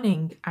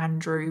burning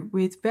Andrew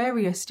with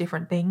various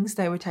different things.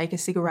 They would take a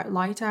cigarette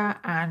lighter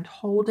and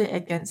hold it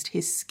against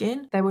his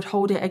skin. They would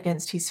hold it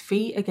against his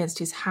feet, against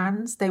his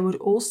hands. They would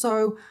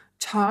also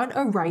turn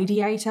a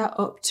radiator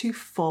up to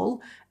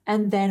full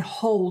and then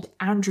hold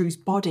Andrew's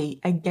body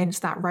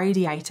against that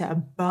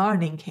radiator,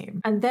 burning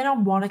him. And then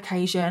on one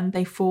occasion,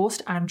 they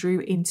forced Andrew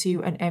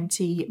into an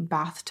empty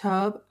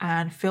bathtub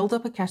and filled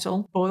up a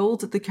kettle,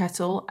 boiled the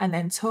kettle, and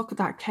then took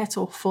that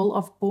kettle full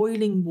of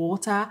boiling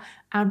water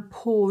and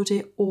poured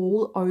it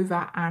all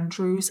over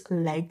Andrew's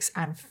legs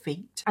and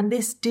feet. And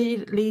this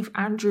did leave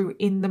Andrew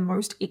in the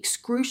most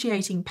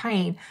excruciating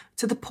pain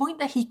to the point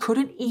that he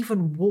couldn't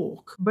even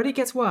walk. But it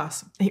gets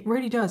worse. It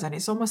really does. And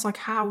it's almost like,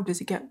 how does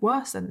it get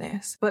worse than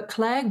this? But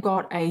Claire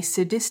got a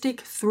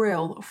sadistic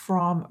thrill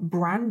from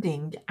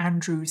branding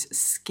Andrew's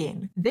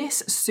skin. This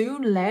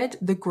soon led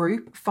the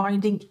group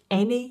finding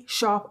any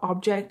sharp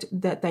object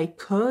that they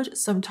could.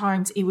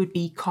 Sometimes it would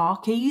be car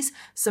keys.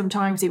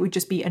 Sometimes it would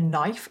just be a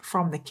knife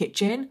from the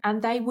kitchen.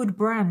 And they would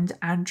brand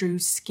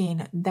Andrew's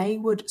skin. They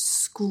would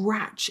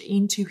scratch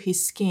into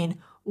his skin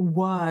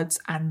words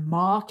and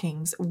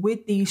markings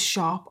with these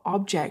sharp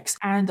objects.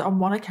 And on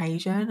one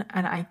occasion,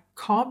 and I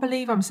can't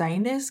believe I'm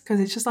saying this because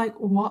it's just like,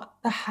 what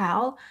the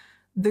hell?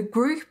 The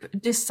group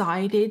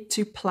decided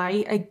to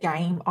play a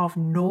game of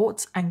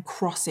noughts and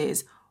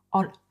crosses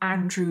on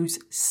Andrew's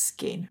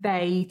skin.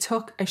 They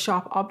took a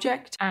sharp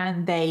object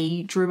and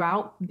they drew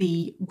out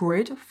the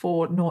grid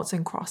for noughts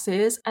and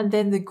crosses, and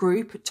then the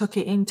group took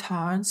it in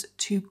turns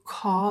to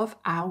carve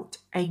out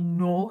a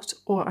nought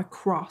or a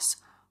cross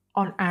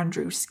on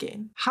Andrew's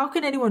skin. How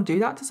can anyone do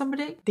that to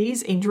somebody?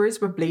 These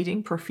injuries were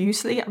bleeding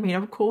profusely. I mean,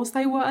 of course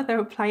they were. They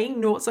were playing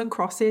noughts and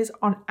crosses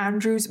on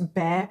Andrew's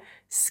bare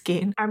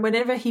skin. And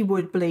whenever he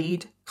would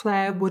bleed,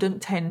 Claire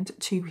wouldn't tend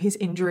to his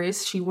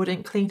injuries. She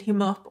wouldn't clean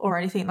him up or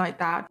anything like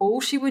that. All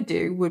she would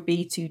do would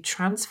be to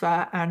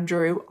transfer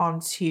Andrew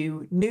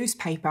onto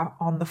newspaper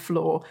on the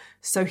floor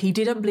so he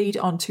didn't bleed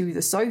onto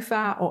the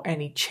sofa or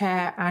any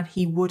chair, and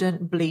he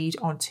wouldn't bleed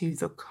onto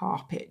the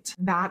carpet.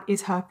 That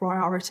is her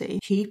priority,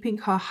 keeping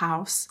her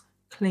house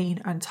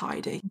clean and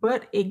tidy.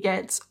 But it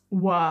gets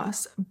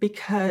worse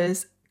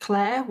because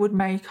Claire would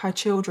make her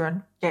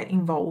children get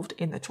involved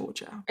in the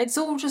torture. It's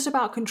all just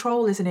about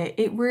control, isn't it?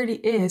 It really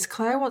is.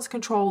 Claire wants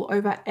control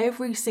over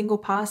every single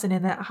person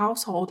in that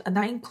household, and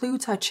that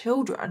includes her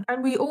children.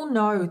 And we all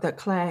know that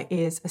Claire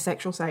is a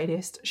sexual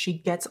sadist. She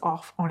gets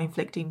off on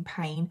inflicting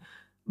pain.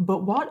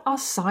 But what are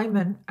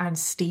Simon and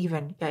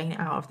Stephen getting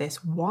out of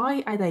this?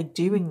 Why are they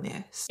doing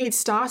this? It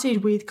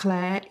started with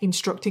Claire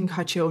instructing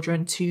her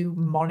children to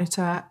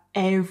monitor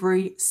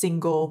every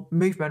single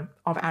movement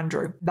of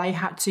Andrew. They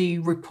had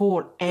to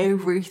report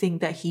everything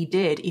that he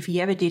did. If he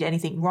ever did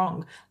anything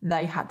wrong,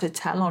 they had to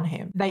tell on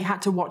him. They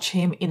had to watch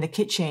him in the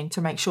kitchen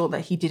to make sure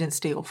that he didn't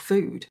steal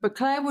food. But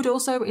Claire would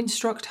also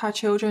instruct her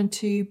children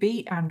to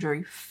beat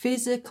Andrew,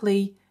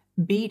 physically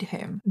beat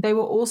him. They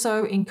were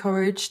also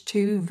encouraged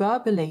to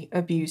verbally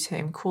abuse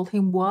him, call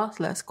him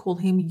worthless, call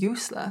him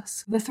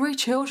useless. The three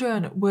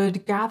children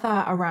would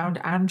gather around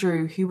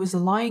Andrew, who was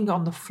lying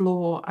on the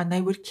floor, and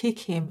they would kick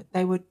him,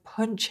 they would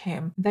punch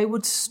him, they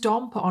would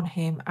stomp on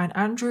him, and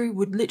Andrew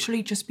would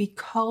literally just be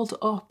curled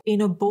up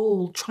in a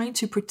ball, trying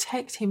to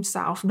protect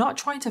himself, not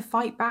trying to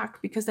fight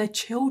back because they're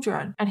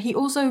children. And he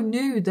also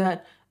knew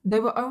that they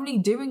were only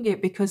doing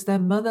it because their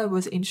mother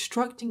was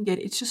instructing it.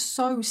 It's just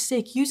so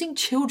sick. Using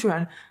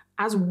children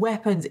as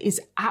weapons is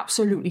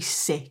absolutely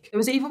sick. There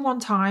was even one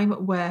time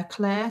where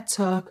Claire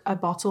took a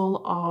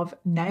bottle of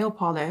nail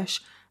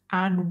polish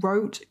and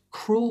wrote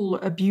cruel,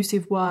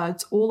 abusive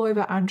words all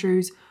over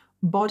Andrew's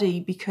body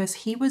because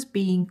he was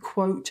being,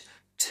 quote,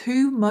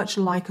 too much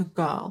like a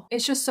girl.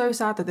 It's just so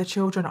sad that the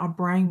children are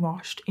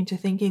brainwashed into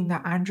thinking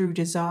that Andrew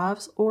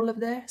deserves all of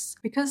this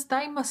because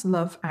they must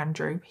love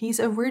Andrew. He's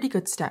a really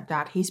good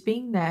stepdad. He's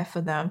been there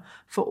for them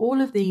for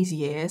all of these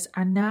years,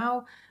 and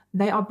now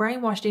they are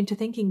brainwashed into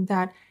thinking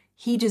that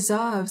he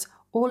deserves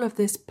all of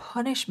this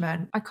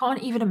punishment. I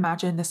can't even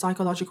imagine the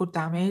psychological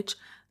damage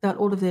that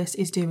all of this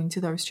is doing to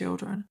those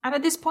children. And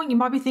at this point, you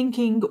might be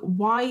thinking,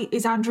 why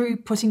is Andrew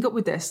putting up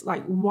with this?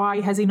 Like,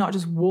 why has he not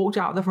just walked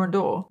out the front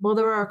door? Well,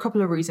 there are a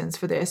couple of reasons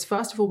for this.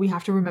 First of all, we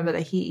have to remember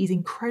that he is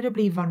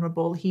incredibly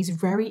vulnerable. He's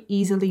very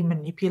easily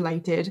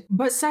manipulated.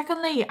 But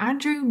secondly,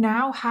 Andrew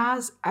now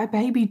has a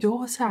baby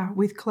daughter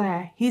with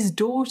Claire. His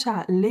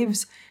daughter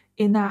lives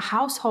in their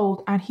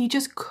household, and he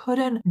just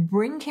couldn't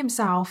bring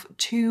himself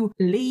to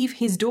leave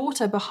his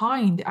daughter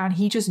behind, and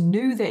he just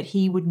knew that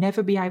he would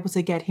never be able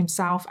to get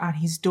himself and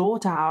his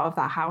daughter out of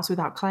that house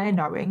without Claire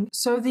knowing.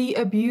 So the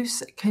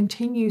abuse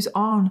continues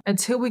on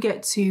until we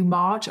get to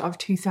March of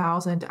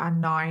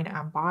 2009,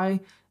 and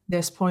by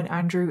this point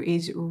Andrew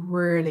is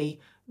really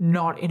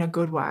not in a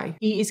good way.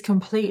 He is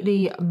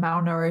completely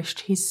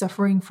malnourished. He's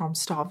suffering from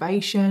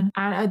starvation,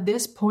 and at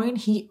this point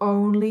he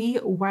only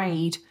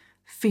weighed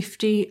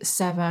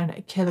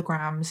 57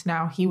 kilograms.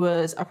 Now, he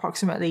was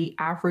approximately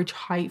average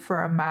height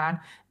for a man.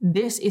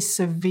 This is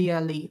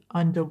severely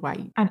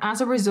underweight. And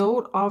as a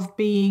result of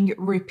being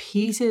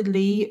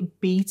repeatedly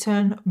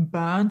beaten,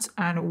 burnt,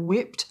 and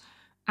whipped,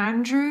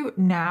 Andrew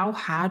now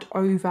had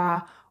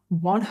over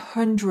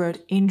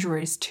 100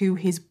 injuries to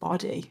his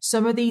body.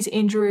 Some of these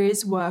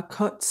injuries were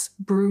cuts,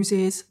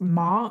 bruises,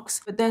 marks,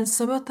 but then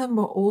some of them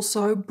were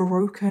also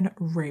broken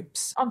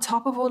ribs. On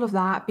top of all of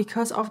that,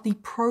 because of the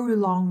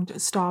prolonged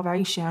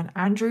starvation,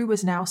 Andrew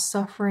was now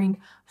suffering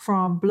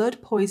from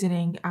blood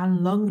poisoning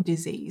and lung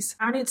disease.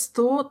 And it's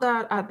thought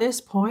that at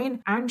this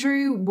point,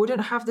 Andrew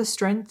wouldn't have the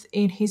strength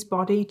in his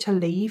body to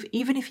leave,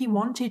 even if he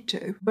wanted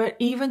to. But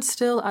even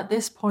still, at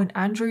this point,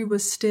 Andrew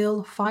was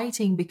still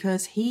fighting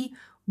because he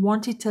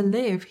wanted to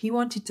live. He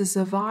wanted to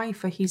survive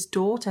for his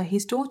daughter.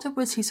 His daughter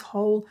was his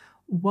whole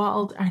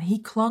world, and he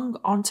clung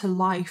onto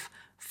life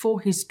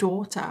for his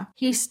daughter.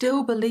 He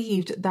still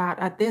believed that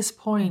at this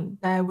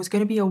point there was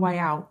going to be a way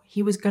out.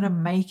 He was going to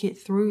make it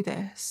through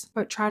this.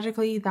 But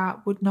tragically,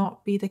 that would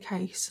not be the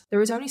case.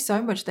 There is only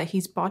so much that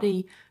his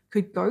body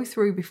could go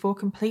through before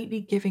completely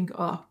giving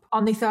up.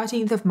 On the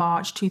 13th of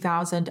March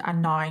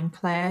 2009,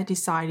 Clare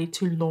decided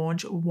to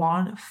launch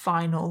one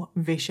final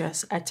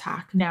vicious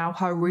attack. Now,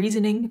 her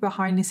reasoning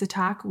behind this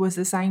attack was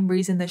the same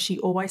reason that she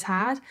always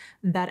had,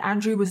 that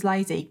Andrew was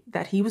lazy,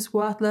 that he was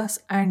worthless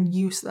and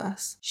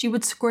useless. She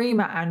would scream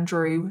at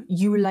Andrew,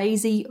 "You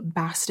lazy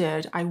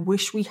bastard, I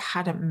wish we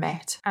hadn't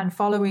met." And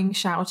following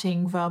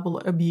shouting verbal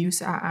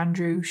abuse at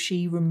Andrew,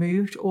 she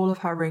removed all of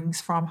her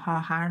rings from her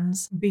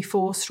hands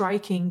before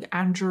striking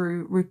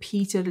Andrew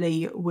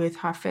repeatedly with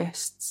her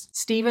fists.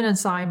 Stephen and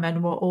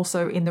Simon were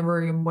also in the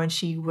room when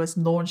she was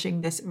launching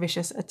this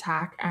vicious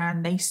attack,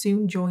 and they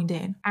soon joined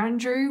in.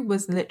 Andrew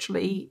was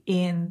literally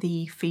in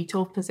the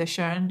fetal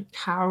position,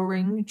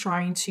 cowering,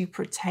 trying to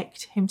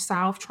protect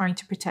himself, trying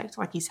to protect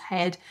like his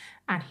head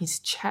and his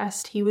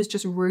chest. He was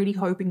just really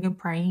hoping and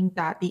praying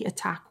that the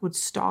attack would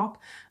stop.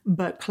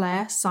 But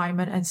Clare,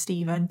 Simon, and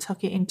Stephen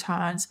took it in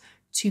turns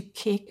to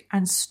kick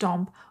and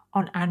stomp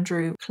on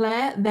Andrew.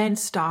 Clare then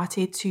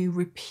started to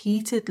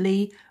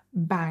repeatedly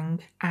bang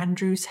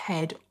Andrew's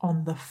head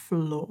on the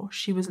floor.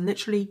 She was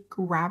literally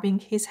grabbing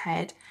his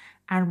head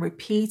and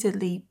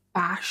repeatedly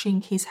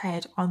bashing his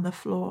head on the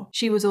floor.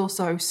 She was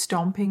also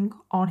stomping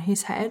on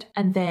his head,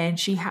 and then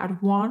she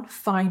had one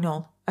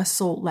final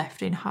assault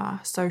left in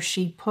her. So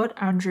she put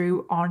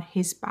Andrew on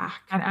his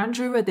back. And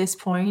Andrew at this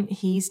point,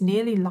 he's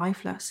nearly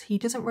lifeless. He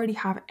doesn't really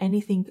have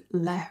anything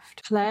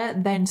left. Clare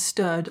then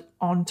stood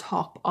on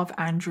top of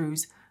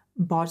Andrew's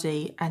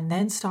body and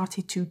then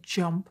started to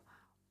jump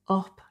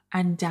up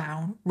and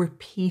down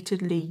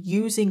repeatedly,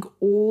 using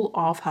all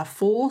of her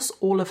force,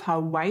 all of her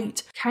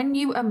weight. Can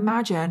you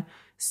imagine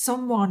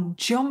someone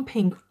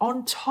jumping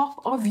on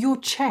top of your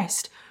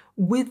chest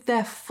with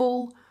their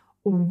full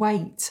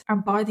weight?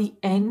 And by the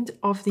end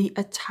of the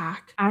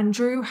attack,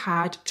 Andrew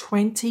had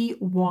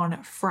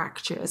 21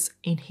 fractures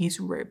in his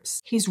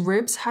ribs. His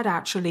ribs had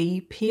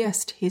actually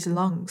pierced his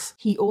lungs.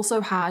 He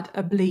also had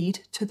a bleed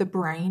to the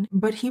brain,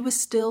 but he was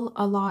still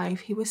alive.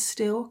 He was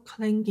still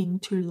clinging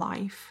to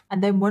life.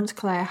 And then once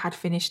Clare had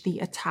finished the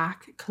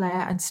attack,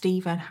 Clare and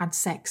Stephen had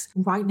sex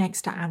right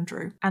next to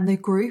Andrew. And the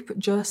group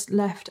just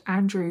left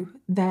Andrew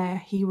there.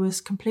 He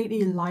was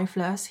completely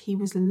lifeless. He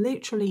was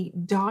literally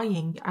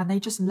dying, and they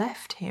just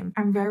left him.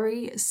 And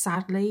very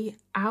sadly,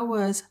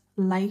 hours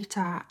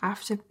later,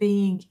 after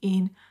being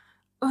in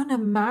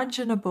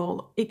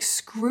unimaginable,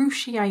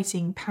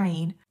 excruciating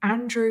pain,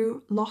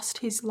 Andrew lost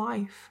his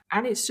life.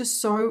 And it's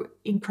just so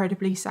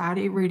incredibly sad.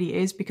 It really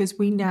is, because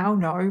we now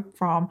know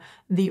from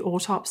the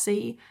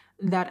autopsy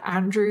that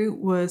Andrew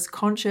was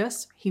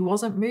conscious. He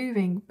wasn't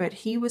moving, but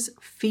he was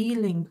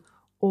feeling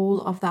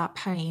all of that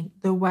pain.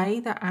 The way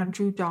that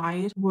Andrew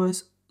died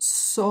was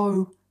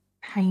so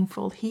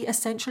painful. He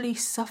essentially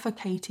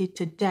suffocated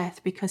to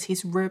death because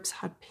his ribs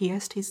had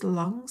pierced his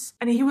lungs,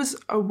 and he was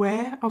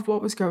aware of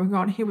what was going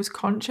on. He was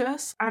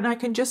conscious, and I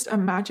can just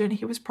imagine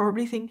he was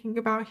probably thinking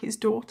about his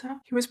daughter.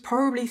 He was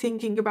probably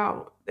thinking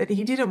about that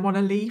he didn't want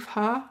to leave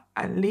her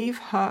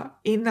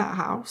in that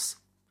house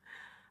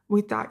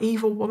with that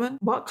evil woman.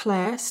 What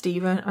Clare,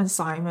 Stephen, and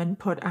Simon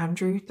put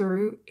Andrew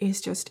through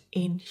is just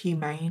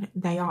inhumane.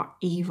 They are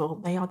evil.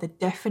 They are the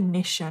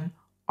definition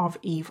of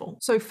evil.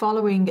 So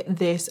following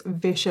this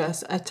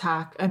vicious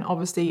attack, and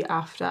obviously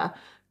after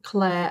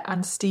Clare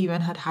and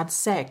Stephen had had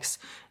sex,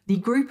 the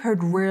group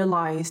had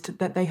realized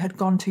that they had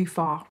gone too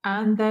far,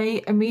 and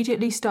they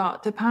immediately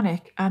start to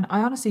panic. And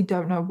I honestly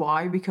don't know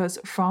why, because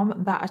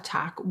from that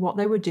attack, what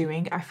they were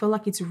doing, I feel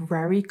like it's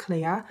very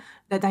clear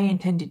that they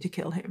intended to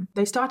kill him.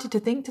 They started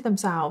to think to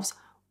themselves,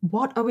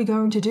 what are we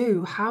going to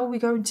do? How are we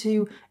going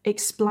to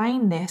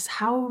explain this?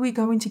 How are we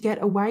going to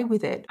get away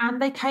with it?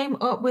 And they came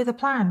up with a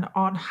plan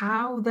on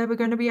how they were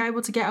going to be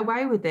able to get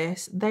away with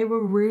this. They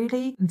were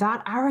really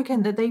that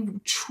arrogant that they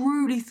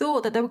truly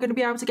thought that they were going to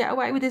be able to get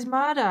away with this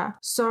murder.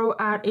 So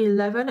at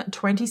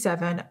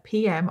 11:27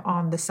 p.m.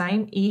 on the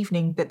same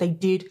evening that they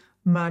did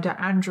murder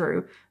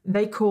Andrew,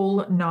 they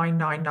call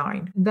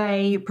 999.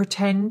 They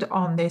pretend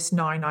on this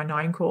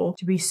 999 call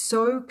to be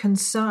so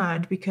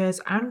concerned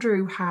because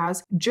Andrew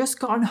has just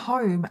gotten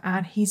home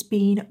and he's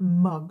been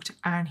mugged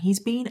and he's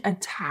been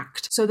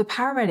attacked. So the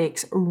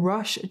paramedics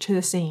rush to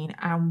the scene,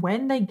 and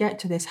when they get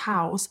to this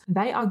house,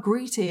 they are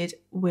greeted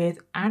with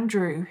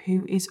Andrew,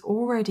 who is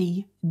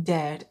already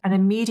dead. And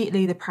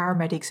immediately the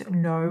paramedics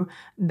know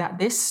that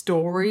this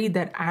story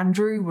that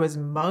Andrew was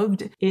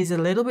mugged is a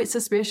little bit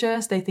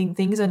suspicious. They think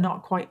things are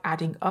not quite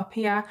adding up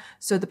here.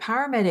 So the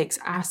paramedics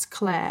ask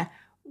Clare,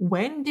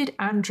 when did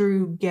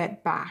Andrew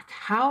get back?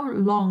 How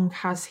long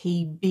has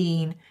he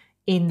been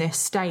in this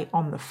state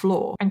on the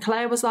floor. And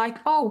Claire was like,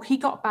 oh, he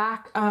got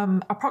back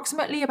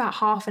approximately about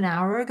half an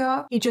hour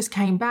ago. He just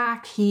came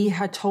back. He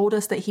had told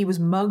us that he was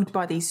mugged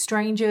by these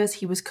strangers.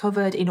 He was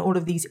covered in all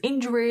of these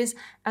injuries,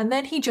 and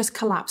then he just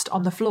collapsed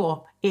on the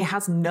floor. It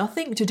has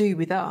nothing to do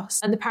with us.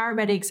 And the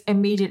paramedics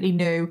immediately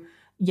knew,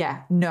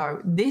 yeah,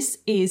 no, this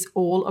is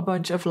all a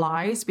bunch of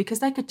lies, because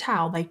they could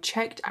tell. They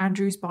checked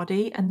Andrew's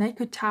body and they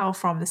could tell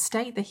from the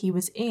state that he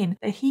was in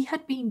that he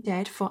had been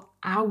dead for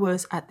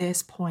hours at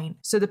this point.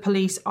 So the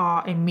police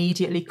are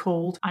immediately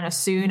called, and as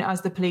soon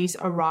as the police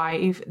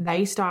arrive,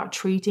 they start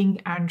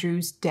treating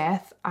Andrew's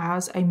death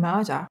as a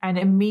murder. And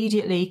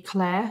immediately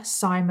Claire,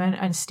 Simon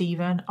and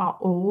Stephen are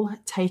all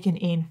taken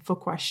in for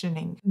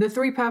questioning. The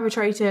three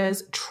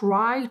perpetrators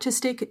try to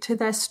stick to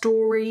their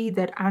story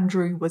that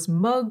Andrew was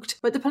mugged,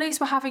 but the police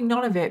were having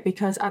none of it,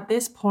 because at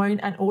this point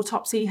an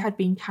autopsy had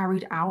been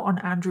carried out on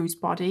Andrew's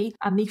body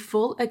and the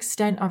full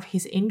extent of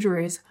his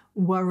injuries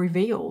were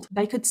revealed.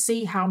 They could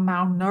see how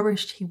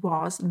malnourished he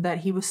was, that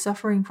he was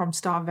suffering from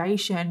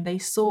starvation. They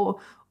saw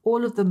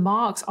all of the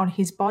marks on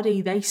his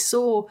body. They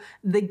saw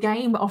the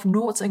game of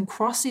noughts and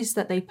crosses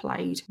that they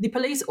played. The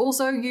police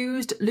also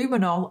used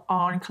luminol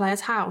on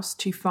Claire's house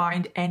to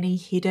find any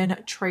hidden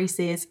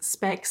traces,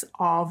 specks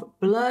of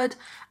blood.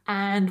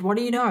 And what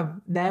do you know?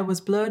 There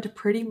was blood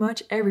pretty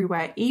much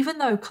everywhere. Even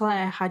though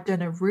Claire had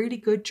done a really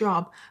good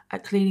job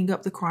at cleaning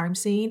up the crime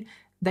scene,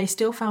 they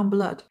still found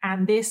blood.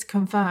 And this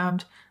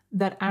confirmed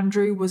that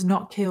Andrew was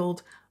not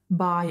killed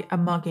by a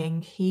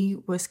mugging. He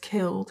was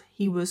killed.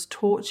 He was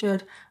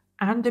tortured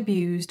and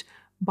abused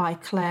by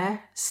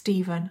Claire,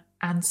 Stephen,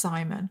 and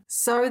Simon.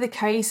 So the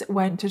case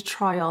went to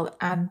trial,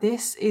 and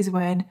this is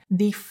when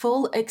the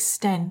full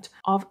extent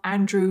of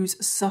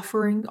Andrew's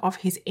suffering, of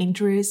his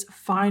injuries,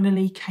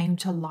 finally came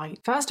to light.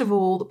 First of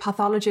all,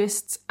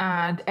 pathologists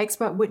and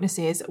expert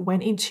witnesses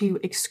went into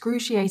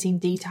excruciating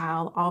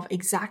detail of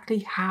exactly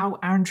how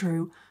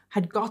Andrew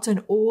had gotten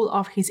all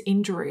of his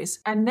injuries.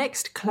 And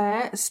next,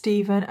 Claire,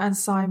 Stephen and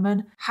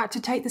Simon had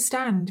to take the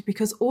stand,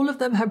 because all of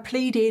them had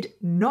pleaded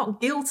not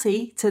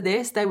guilty to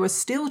this. They were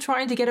still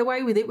trying to get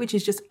away with it, which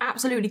is just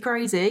absolutely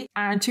crazy.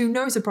 And to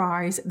no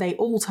surprise, they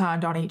all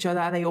turned on each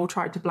other. They all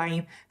tried to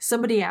blame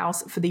somebody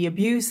else for the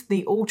abuse.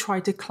 They all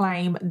tried to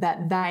claim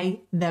that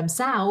they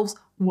themselves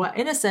were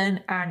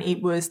innocent and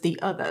it was the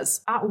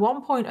others. At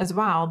one point as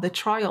well, the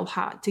trial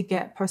had to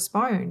get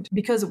postponed,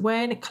 because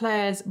when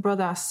Claire's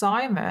brother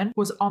Simon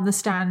was on the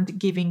stand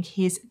giving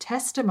his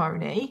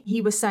testimony, he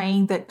was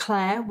saying that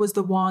Claire was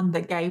the one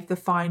that gave the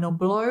final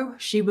blow.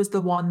 She was the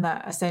one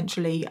that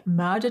essentially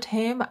murdered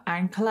him,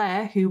 and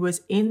Claire, who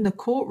was in the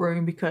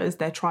courtroom, because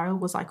their trial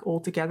was like all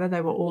together,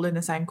 they were all in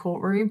the same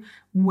courtroom,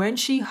 when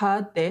she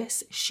heard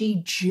this,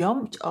 she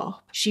jumped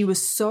up. She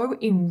was so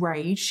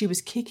enraged. She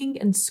was kicking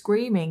and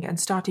screaming and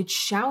started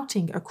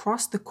shouting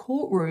across the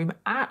courtroom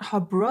at her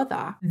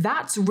brother.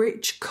 That's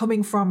rich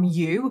coming from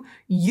you.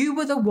 You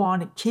were the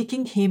one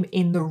kicking him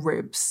in the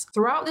ribs.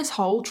 Throughout this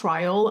whole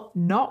trial,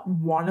 not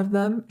one of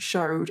them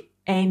showed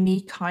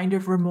any kind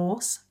of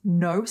remorse,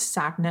 no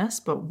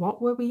sadness, but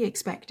what were we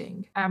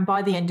expecting? And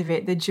by the end of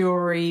it, the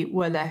jury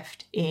were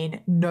left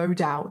in no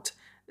doubt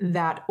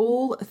that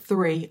all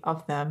three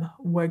of them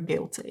were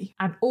guilty.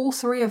 And all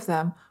three of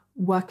them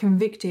were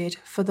convicted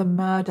for the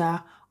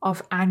murder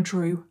of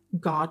Andrew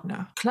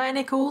Gardner. Clare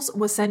Nicholls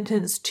was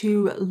sentenced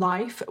to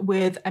life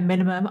with a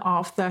minimum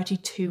of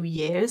 32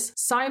 years.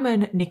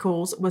 Simon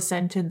Nicholls was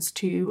sentenced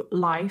to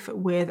life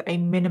with a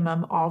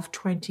minimum of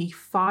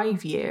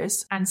 25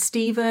 years. And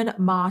Stephen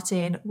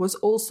Martin was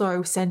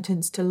also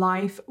sentenced to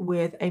life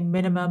with a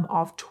minimum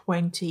of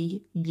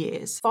 20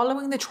 years.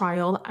 Following the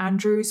trial,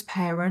 Andrew's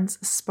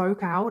parents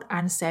spoke out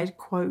and said,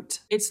 quote,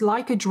 "It's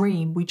like a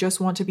dream we just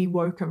want to be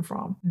woken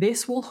from.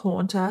 This will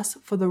haunt us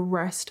for the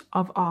rest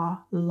of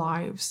our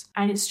lives."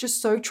 And it's just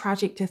so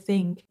tragic to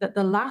think that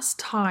the last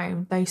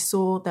time they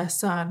saw their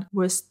son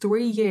was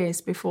 3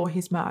 years before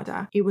his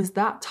murder. It was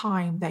that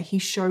time that he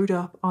showed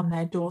up on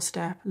their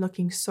doorstep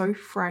looking so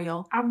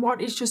frail. And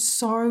what is just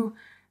so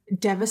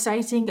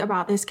devastating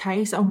about this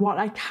case, and what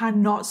I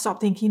cannot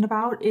stop thinking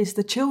about, is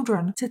the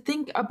children. To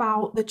think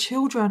about the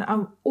children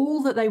and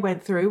all that they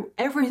went through,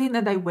 everything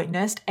that they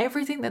witnessed,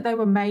 everything that they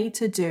were made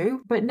to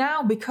do. But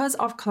now, because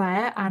of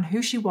Claire and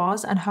who she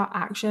was and her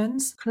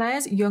actions,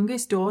 Claire's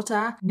youngest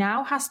daughter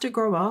now has to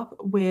grow up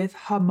with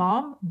her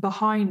mom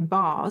behind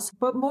bars.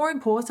 But more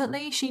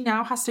importantly, she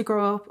now has to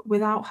grow up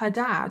without her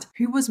dad,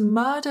 who was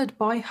murdered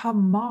by her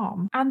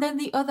mom. And then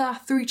the other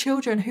three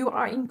children, who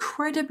are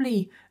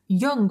incredibly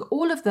young,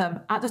 all of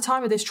them at the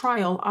time of this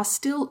trial are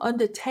still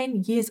under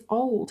 10 years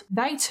old.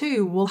 They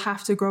too will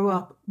have to grow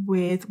up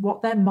with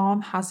what their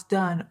mom has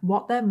done,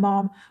 what their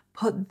mom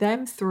put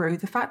them through,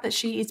 the fact that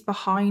she is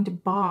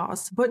behind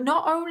bars. But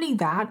not only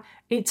that,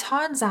 it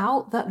turns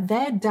out that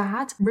their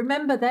dad,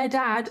 remember their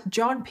dad,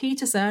 John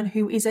Peterson,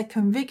 who is a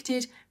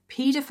convicted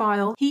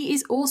paedophile, he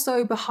is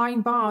also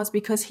behind bars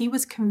because he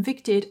was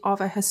convicted of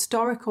a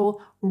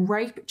historical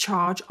rape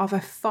charge of a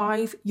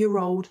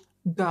 5-year-old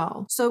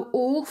girl. So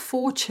all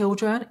 4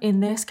 children in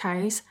this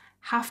case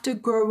have to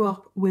grow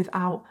up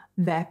without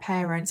their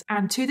parents.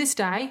 And to this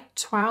day,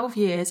 12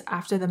 years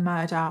after the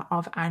murder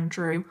of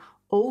Andrew,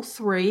 all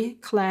three,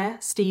 Clare,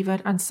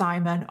 Stephen, and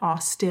Simon, are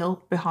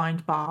still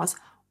behind bars,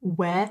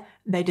 where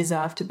they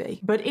deserve to be.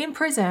 But in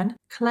prison,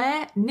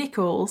 Clare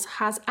Nicholls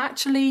has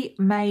actually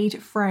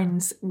made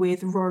friends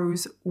with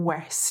Rose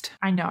West.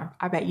 I know,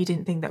 I bet you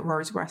didn't think that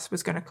Rose West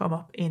was going to come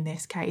up in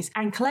this case.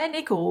 And Clare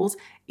Nicholls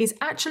is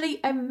actually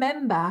a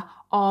member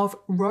of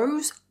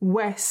Rose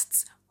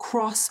West's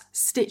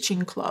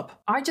cross-stitching club.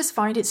 I just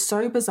find it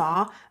so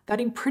bizarre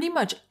that in pretty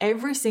much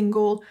every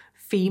single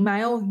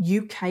female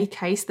UK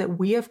case that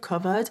we have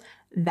covered,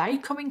 they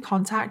come in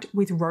contact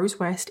with Rose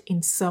West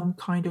in some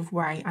kind of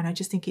way. And I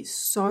just think it's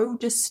so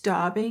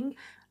disturbing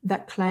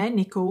that Clare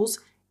Nicholls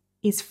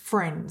is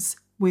friends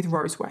with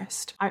Rose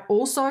West. I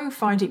also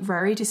find it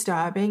very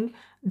disturbing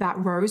that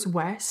Rose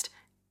West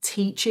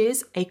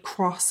teaches a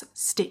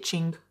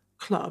cross-stitching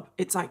club.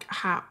 It's like,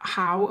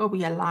 how are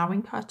we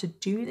allowing her to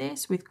do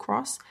this with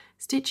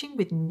cross-stitching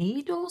with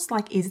needles?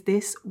 Like, is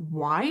this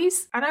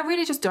wise? And I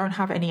really just don't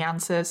have any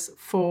answers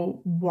for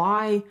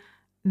why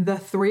the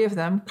three of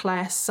them,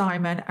 Clare,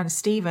 Simon, and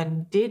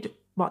Stephen, did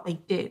what they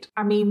did.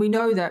 I mean, we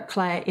know that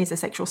Clare is a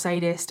sexual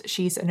sadist.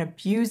 She's an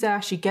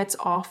abuser. She gets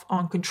off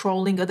on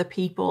controlling other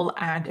people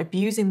and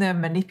abusing them,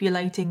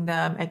 manipulating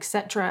them,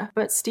 etc.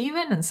 But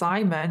Stephen and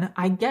Simon,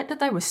 I get that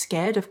they were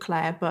scared of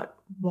Clare, but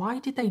why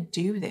did they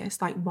do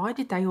this? Like, why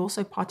did they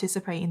also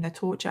participate in the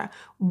torture?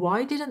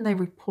 Why didn't they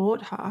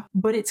report her?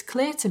 But it's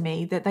clear to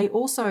me that they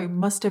also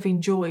must have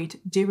enjoyed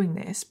doing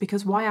this,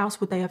 because why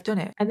else would they have done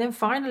it? And then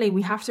finally,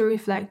 we have to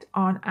reflect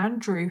on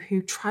Andrew,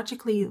 who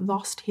tragically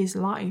lost his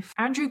life.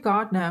 Andrew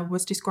Gardner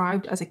was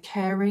described as a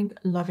caring,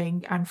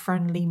 loving, and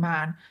friendly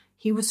man.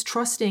 He was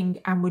trusting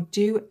and would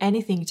do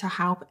anything to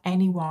help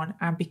anyone,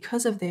 and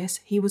because of this,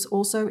 he was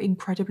also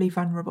incredibly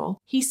vulnerable.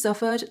 He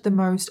suffered the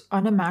most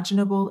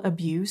unimaginable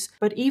abuse,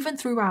 but even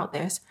throughout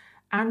this,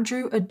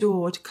 Andrew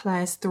adored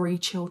Clare's 3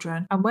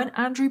 children, and when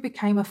Andrew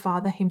became a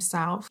father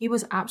himself, he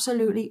was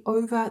absolutely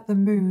over the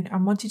moon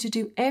and wanted to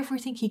do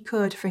everything he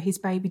could for his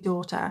baby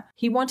daughter.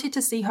 He wanted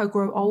to see her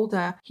grow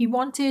older. He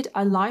wanted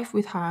a life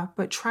with her,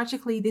 but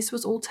tragically, this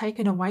was all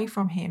taken away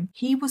from him.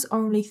 He was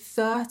only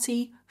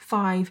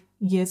 35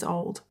 years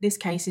old. This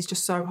case is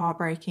just so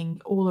heartbreaking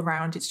all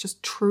around. It's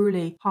just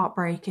truly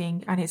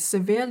heartbreaking, and it's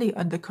severely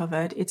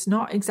undercovered. It's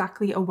not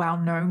exactly a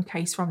well-known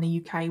case from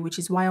the UK, which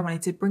is why I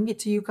wanted to bring it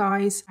to you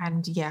guys.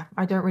 And yeah,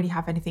 I don't really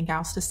have anything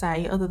else to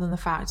say other than the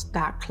fact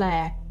that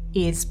Clare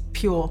is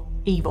pure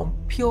evil.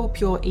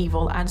 Pure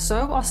evil. And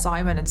so are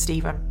Simon and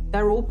Stephen.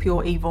 They're all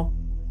pure evil.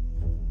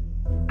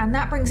 And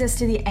that brings us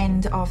to the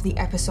end of the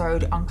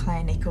episode on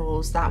Clare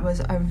Nicholls. That was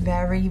a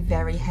very,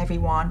 very heavy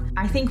one.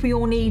 I think we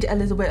all need a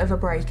little bit of a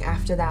break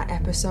after that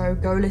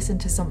episode. Go listen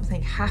to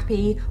something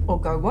happy,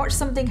 or go watch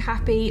something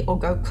happy, or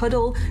go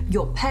cuddle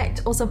your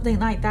pet or something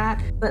like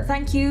that. But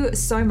thank you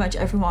so much,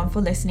 everyone,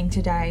 for listening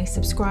today.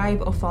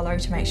 Subscribe or follow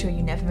to make sure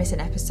you never miss an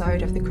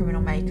episode of The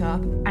Criminal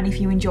Makeup. And if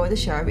you enjoy the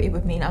show, it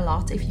would mean a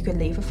lot if you could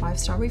leave a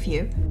 5-star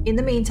review. In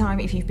the meantime,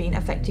 if you've been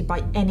affected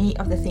by any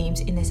of the themes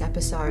in this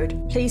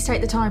episode, please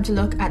take the time to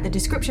look at the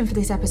description for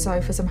this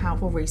episode for some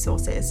helpful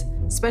resources.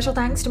 Special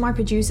thanks to my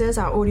producers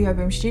at Audio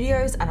Boom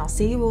Studios, and I'll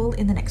see you all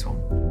in the next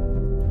one.